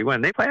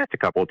 22-31. They played a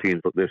couple of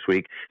teams this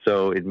week,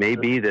 so it may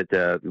be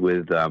that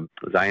with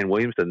Zion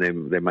Williamson,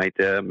 they might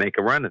make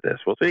a run at this.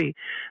 We'll see.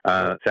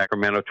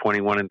 Sacramento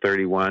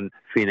 21-31.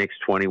 Phoenix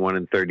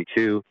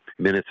 21-32.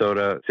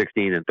 Minnesota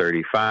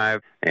 16-35,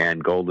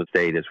 and Golden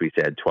State, as we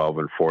said,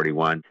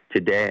 12-41.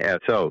 Today,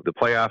 so the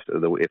playoffs,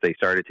 if they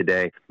started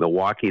today,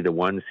 Milwaukee, the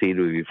 1 seed,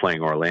 would be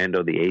playing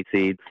Orlando, the 8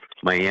 seed.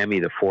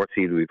 Miami, the 4th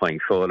seed, would be playing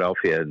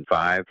Philadelphia in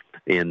 5.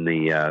 In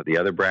the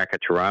other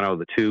bracket, Toronto,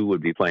 the 2,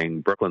 would be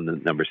playing Brooklyn,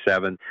 the number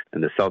 7,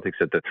 and the Celtics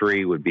at the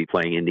 3 would be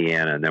playing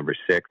Indiana, number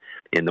 6.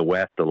 In the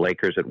West, the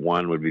Lakers at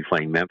 1 would be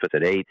playing Memphis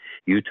at 8.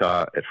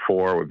 Utah at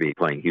 4 would be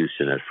playing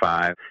Houston at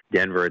 5.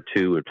 Denver at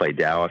 2 would play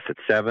Dallas at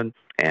 7.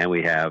 And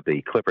we have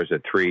the Clippers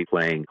at 3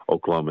 playing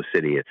Oklahoma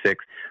City at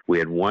 6. We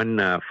had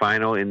one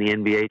final in the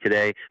NBA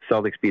today.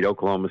 Celtics beat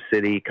Oklahoma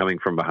City coming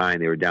from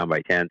behind. They were down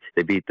by 10.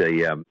 They beat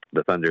the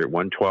Thunder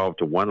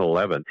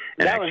 112-111. And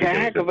that was a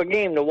heck of a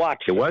game to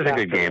watch. It was a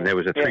good game. There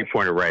was a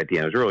 3-pointer right at the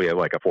end. It was really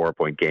like a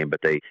 4-point game, but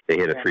they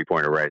hit a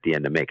 3-pointer right at the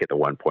end to make it the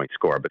 1-point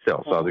score. But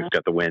still, Celtics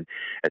got the win.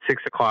 At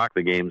 6 o'clock,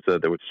 the games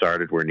that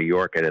started were New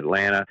York at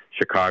Atlanta,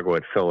 Chicago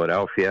at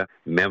Philadelphia,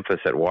 Memphis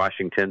at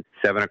Washington.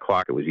 7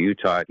 o'clock, it was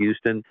Utah at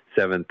Houston.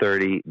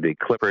 7:30, the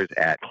Clippers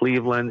at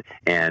Cleveland,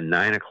 and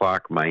 9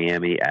 o'clock,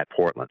 Miami at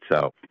Portland.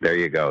 So there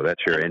you go. That's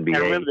your NBA. And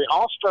remember, the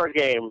All-Star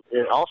game,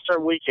 the All-Star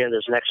weekend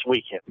is next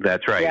weekend.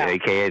 That's right,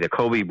 a.k.a. the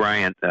Kobe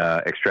Bryant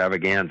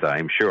extravaganza,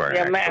 I'm sure.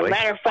 Yeah,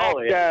 matter of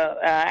fact,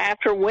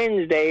 after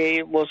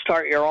Wednesday, we'll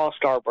start your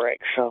All-Star break.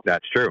 So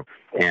that's true.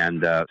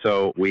 And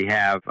so we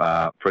have,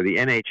 for the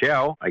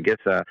NHL, I guess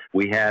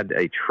we had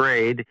a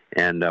trade.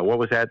 And what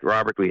was that,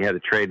 Robert? We had a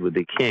trade with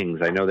the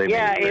Kings. I know they made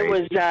a trade. It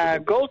was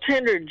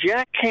goaltender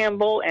Jack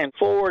Campbell and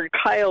forward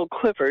Kyle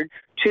Clifford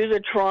to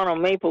the Toronto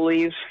Maple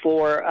Leafs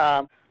for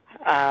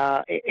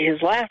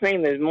his last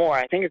name is Moore.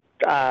 I think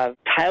it's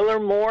Tyler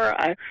Moore.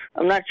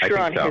 I'm not sure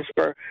on his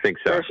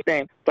first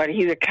name, but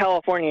he's a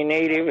California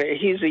native.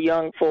 He's a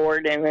young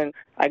forward, and then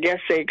I guess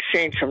they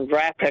exchanged some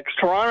draft picks.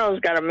 Toronto's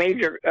got a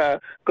major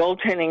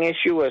goaltending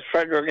issue with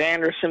Frederik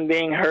Andersen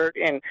being hurt,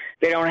 and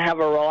they don't have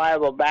a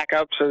reliable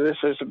backup, so this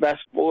is the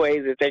best way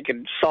that they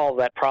could solve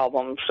that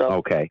problem. So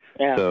okay,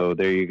 yeah. So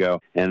there you go.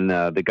 And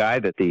the guy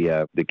that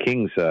the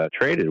Kings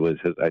traded was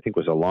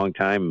a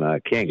long-time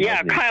King.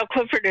 Yeah, Kyle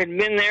Clifford had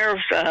been there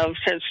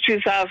since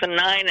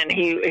 2009, and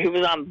he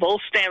was on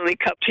both Stanley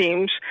Cup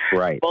teams,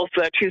 right? Both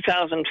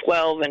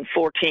 2012 and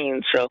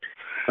 14. So.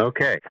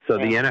 Okay, so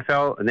the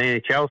NFL and the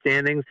NHL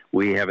standings,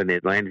 we have in the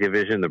Atlantic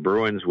Division the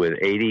Bruins with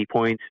 80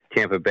 points,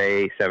 Tampa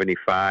Bay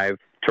 75,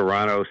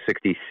 Toronto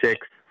 66,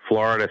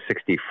 Florida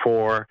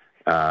 64,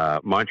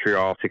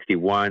 Montreal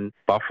 61,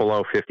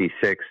 Buffalo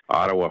 56,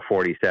 Ottawa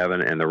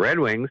 47, and the Red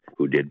Wings,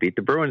 who did beat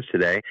the Bruins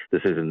today,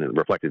 this isn't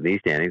reflected in these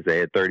standings, they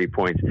had 30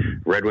 points.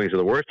 Red Wings are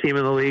the worst team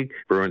in the league,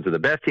 Bruins are the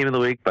best team in the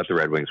league, but the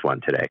Red Wings won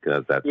today,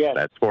 because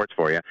that's sports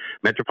for you.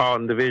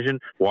 Metropolitan Division,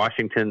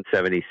 Washington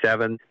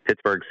 77,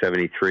 Pittsburgh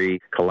 73,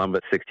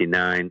 Columbus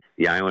 69,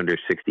 the Islanders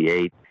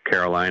 68,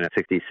 Carolina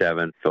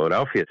 67,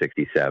 Philadelphia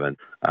 67,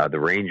 the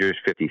Rangers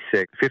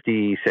 56,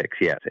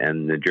 yes,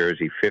 and New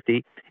Jersey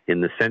 50. In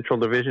the Central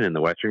Division, in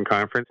the Western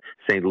Conference,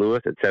 St.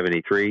 Louis at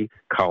 73,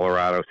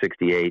 Colorado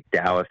 68,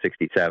 Dallas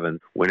 67,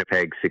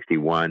 Winnipeg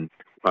 61,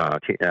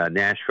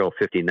 Nashville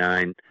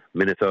 59,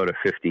 Minnesota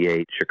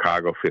 58,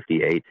 Chicago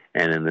 58,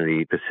 and in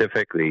the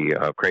Pacific,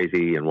 the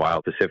crazy and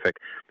wild Pacific,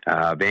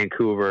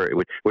 Vancouver,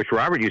 which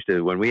Robert used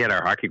to, when we had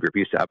our hockey group,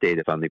 used to update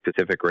us on the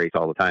Pacific race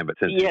all the time, but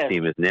since his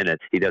team isn't in it,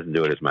 he doesn't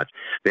do it as much.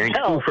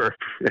 Vancouver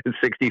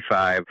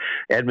 65,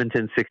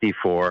 Edmonton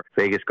 64,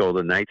 Vegas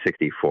Golden Knights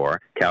 64,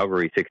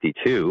 Calgary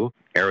 62,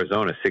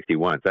 Arizona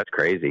 61. That's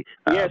crazy.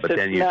 But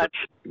then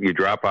you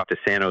drop off to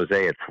San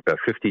Jose at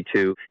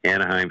 52,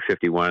 Anaheim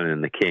 51,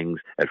 and the Kings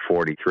at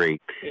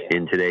 43. Yeah.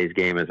 In today's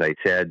game, as I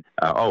said,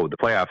 the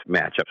playoff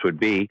matchups would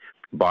be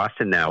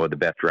Boston now with the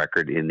best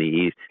record in the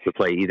East would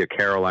play either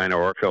Carolina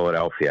or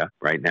Philadelphia.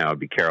 Right now it'd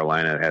be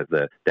Carolina that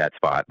has that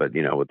spot, but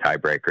with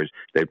tiebreakers,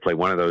 they'd play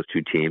one of those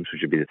two teams,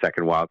 which would be the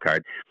second wild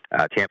card.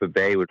 Tampa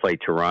Bay would play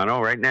Toronto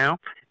right now.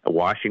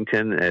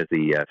 Washington as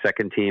the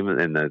second team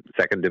and the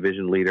second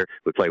division leader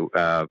would play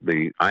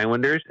the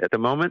Islanders at the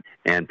moment,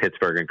 and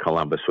Pittsburgh and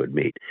Columbus would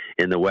meet.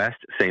 In the West,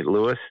 St.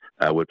 Louis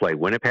would play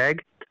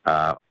Winnipeg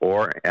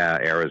or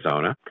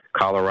Arizona.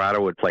 Colorado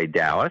would play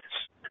Dallas.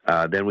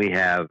 Then we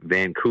have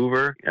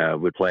Vancouver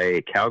would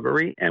play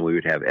Calgary, and we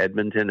would have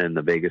Edmonton and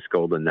the Vegas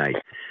Golden Knights.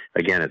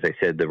 Again, as I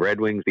said, the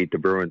Red Wings beat the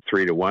Bruins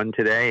 3-1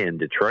 today in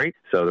Detroit.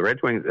 So the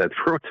Bruins have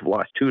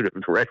lost 2 to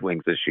the Red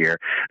Wings this year.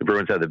 The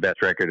Bruins have the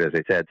best record, as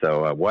I said.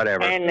 So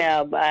whatever. And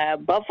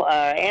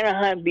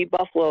Anaheim beat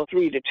Buffalo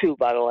 3-2.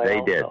 By the way,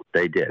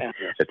 They did. Yeah.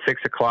 At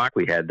 6:00,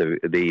 we had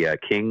the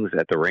Kings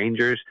at the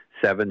Rangers.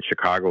 7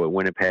 Chicago at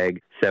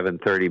Winnipeg,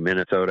 7:30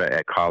 Minnesota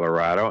at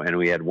Colorado, and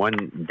we had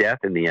one death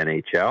in the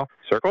NHL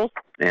circles,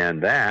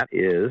 and that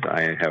is,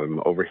 I have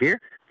him over here,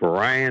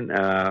 Brian,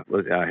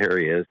 here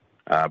he is,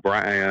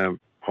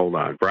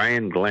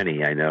 Brian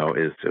Glennie, I know,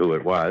 is who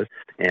it was,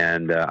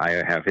 and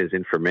I have his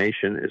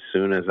information as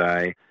soon as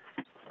I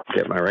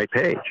get my right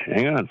page.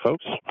 Hang on,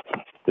 folks.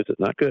 This is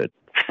not good.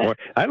 I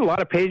had a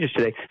lot of pages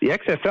today. The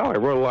XFL, I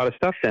wrote a lot of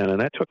stuff down,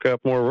 and that took up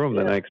more room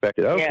than I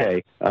expected.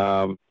 Okay.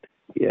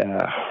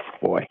 Yeah,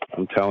 boy,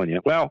 I'm telling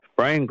you. Well,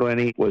 Brian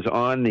Glennie was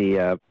on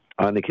the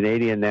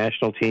Canadian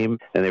national team,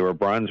 and they were a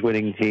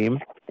bronze-winning team.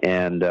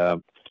 And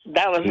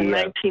that was in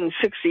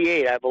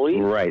 1968, I believe.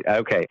 Right.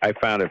 Okay, I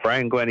found it.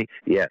 Brian Glennie.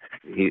 Yes,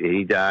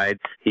 he died.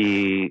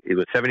 He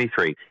was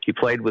 73. He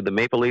played with the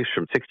Maple Leafs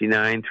from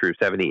 69 through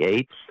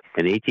 78.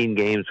 And 18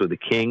 games with the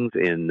Kings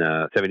in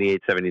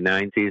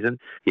 78-79 season.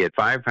 He had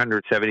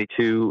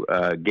 572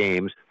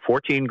 games,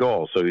 14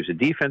 goals. So he was a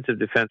defensive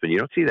defenseman. You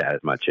don't see that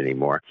as much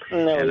anymore.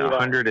 No, and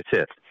 100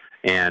 assists.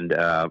 And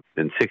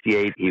in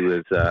 68, he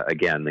was,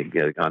 again,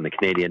 on the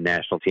Canadian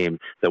national team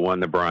that won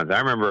the bronze. I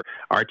remember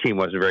our team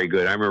wasn't very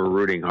good. I remember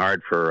rooting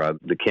hard for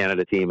the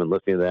Canada team and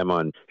listening to them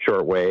on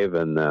shortwave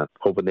and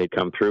hoping they'd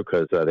come through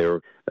because they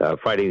were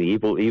fighting the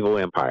evil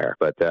empire.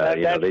 But, they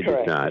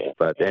did not. Yeah.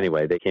 But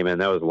anyway, they came in.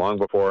 That was long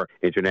before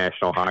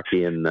international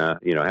hockey and,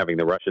 having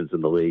the Russians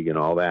in the league and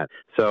all that.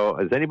 So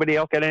has anybody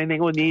else got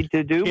anything we need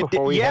to do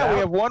before we we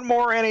have one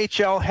more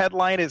NHL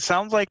headline. It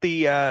sounds like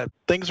the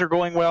things are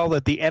going well,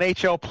 that the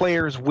NHL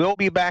players will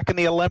be back in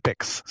the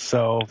Olympics.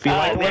 So if you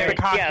like Olympic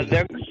hockey.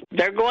 Yeah,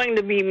 they're going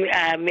to be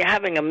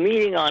having a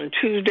meeting on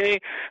Tuesday.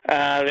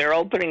 They're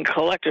opening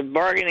collective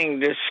bargaining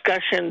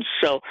discussions.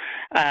 So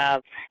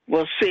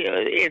we'll see.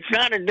 It's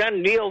not a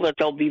done deal that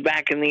they'll be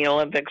back in the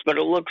Olympics, but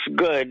it looks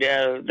good.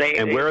 And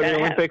where are the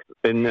Olympics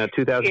in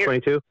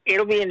 2022?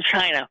 It'll be in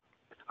China.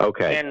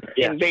 Okay.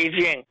 In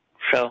Beijing.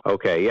 So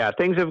okay, yeah,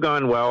 things have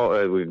gone well.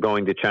 We're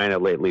going to China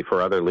lately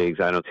for other leagues.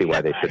 I don't see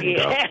why they shouldn't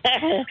go.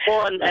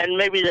 Well, and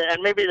maybe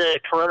the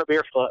Corona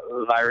beer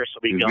virus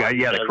will be gone.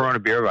 Yeah, the Corona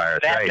beer virus.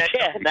 Right.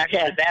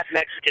 That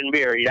Mexican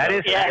beer. That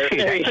is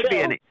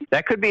actually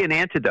that could be an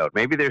antidote.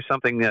 Maybe there's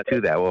something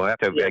to that. We'll have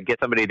to get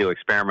somebody to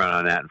experiment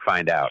on that and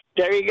find out.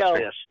 There you go.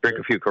 Yes. Drink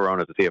a few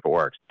Coronas to see if it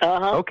works.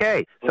 Uh-huh.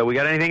 Okay, so we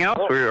got anything else?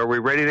 Are we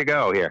ready to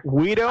go here?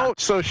 We don't.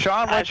 So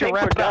Sean, why don't you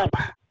wrap it up?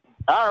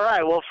 All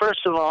right. Well,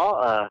 first of all,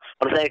 I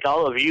want to thank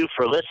all of you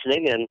for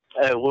listening, and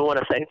we want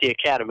to thank the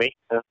Academy.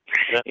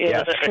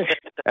 Yes.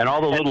 And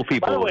all the little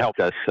people who helped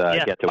us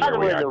get to where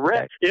we are. By the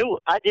way,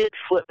 I did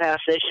flip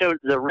past. They showed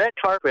the red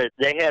carpet.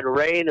 They had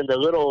rain, and the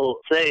little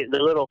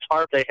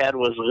tarp they had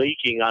was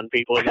leaking on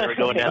people when they were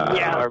going down the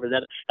carpet.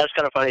 That's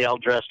kind of funny, all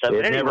dressed up.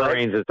 It never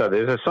rains in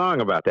Southern. There's a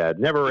song about that.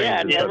 It never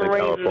rains in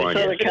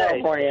Southern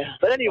California.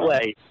 But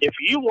anyway, if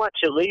you want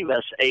to leave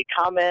us a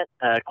comment,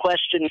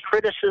 question,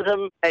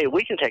 criticism, hey,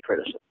 we can take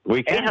criticism.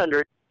 We can.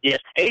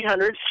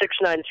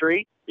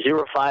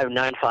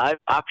 800-693-0595.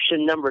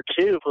 Option number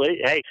 2,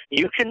 please. Hey,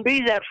 you can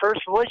be that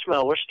first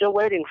voicemail. We're still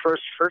waiting for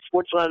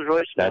Sports Lounge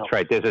voicemail. That's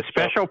right. There's a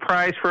special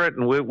prize for it,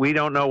 and we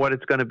don't know what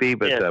it's going to be,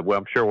 but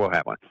I'm sure we'll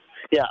have one.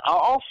 Yeah.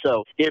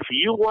 Also, if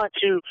you want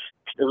to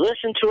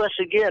listen to us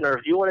again, or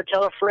if you want to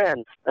tell a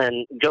friend,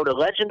 and go to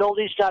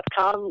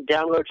legendoldies.com,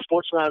 download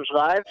Sports Lounge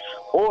Live,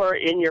 or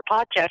in your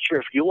podcatcher,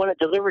 if you want it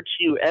delivered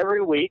to you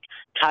every week,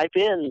 type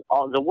in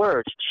the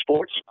words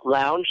Sports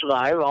Lounge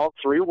Live, all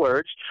 3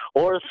 words,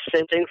 or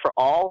same thing for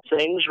All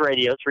Things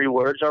Radio, 3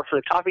 words, or for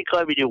the Coffee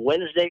Club, you do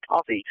Wednesday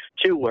Coffee,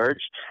 2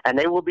 words, and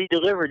they will be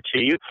delivered to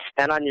you.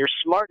 And on your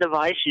smart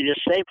device, you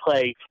just say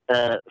play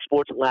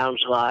Sports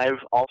Lounge Live,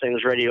 All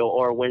Things Radio,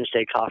 or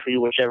Wednesday Coffee,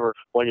 whichever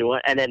one you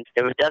want. And then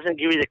if it doesn't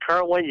give you the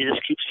current one, you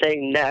just keep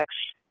saying next.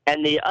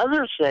 And the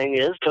other thing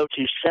is go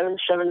to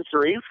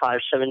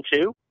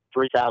 773-572-3006.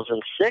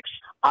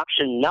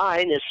 Option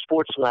 9 is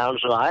Sports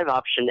Lounge Live.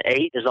 Option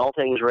 8 is All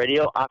Things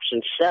Radio.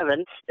 Option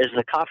 7 is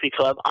the Coffee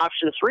Club.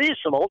 Option 3 is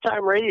some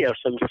old-time radio,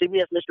 some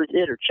CBS Mystery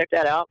Theater. Check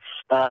that out.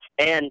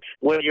 And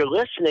when you're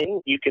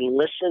listening, you can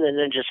listen and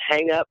then just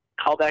hang up,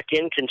 call back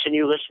in,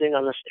 continue listening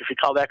on this. If you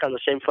call back on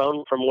the same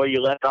phone from where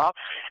you left off,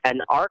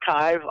 and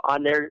archive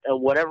on there,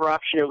 whatever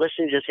option you're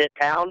listening, just hit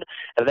pound.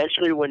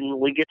 Eventually, when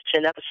we get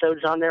to 10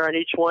 episodes on there on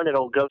each one,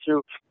 it'll go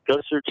through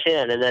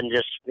 10, and then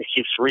just it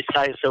keeps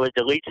resizing, so it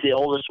deletes the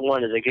oldest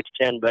one as it gets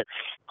to 10. But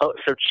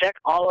so check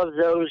all of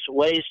those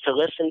ways to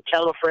listen.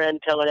 Tell a friend,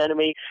 tell an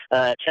enemy,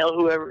 tell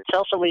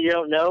somebody you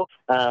don't know.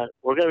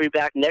 We're going to be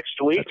back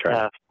next week.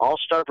 Right.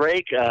 All-Star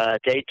break,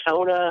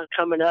 Daytona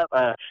coming up,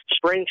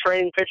 spring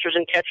training pitchers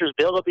and catchers.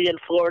 Bill will be in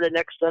Florida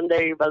next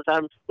Sunday by the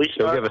time we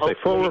start. He'll give us a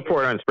full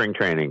report on spring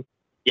training.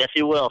 Yes,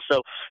 he will.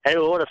 So,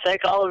 anyway, we want to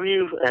thank all of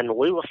you, and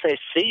we will say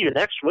see you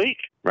next week.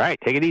 Right.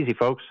 Take it easy,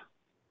 folks.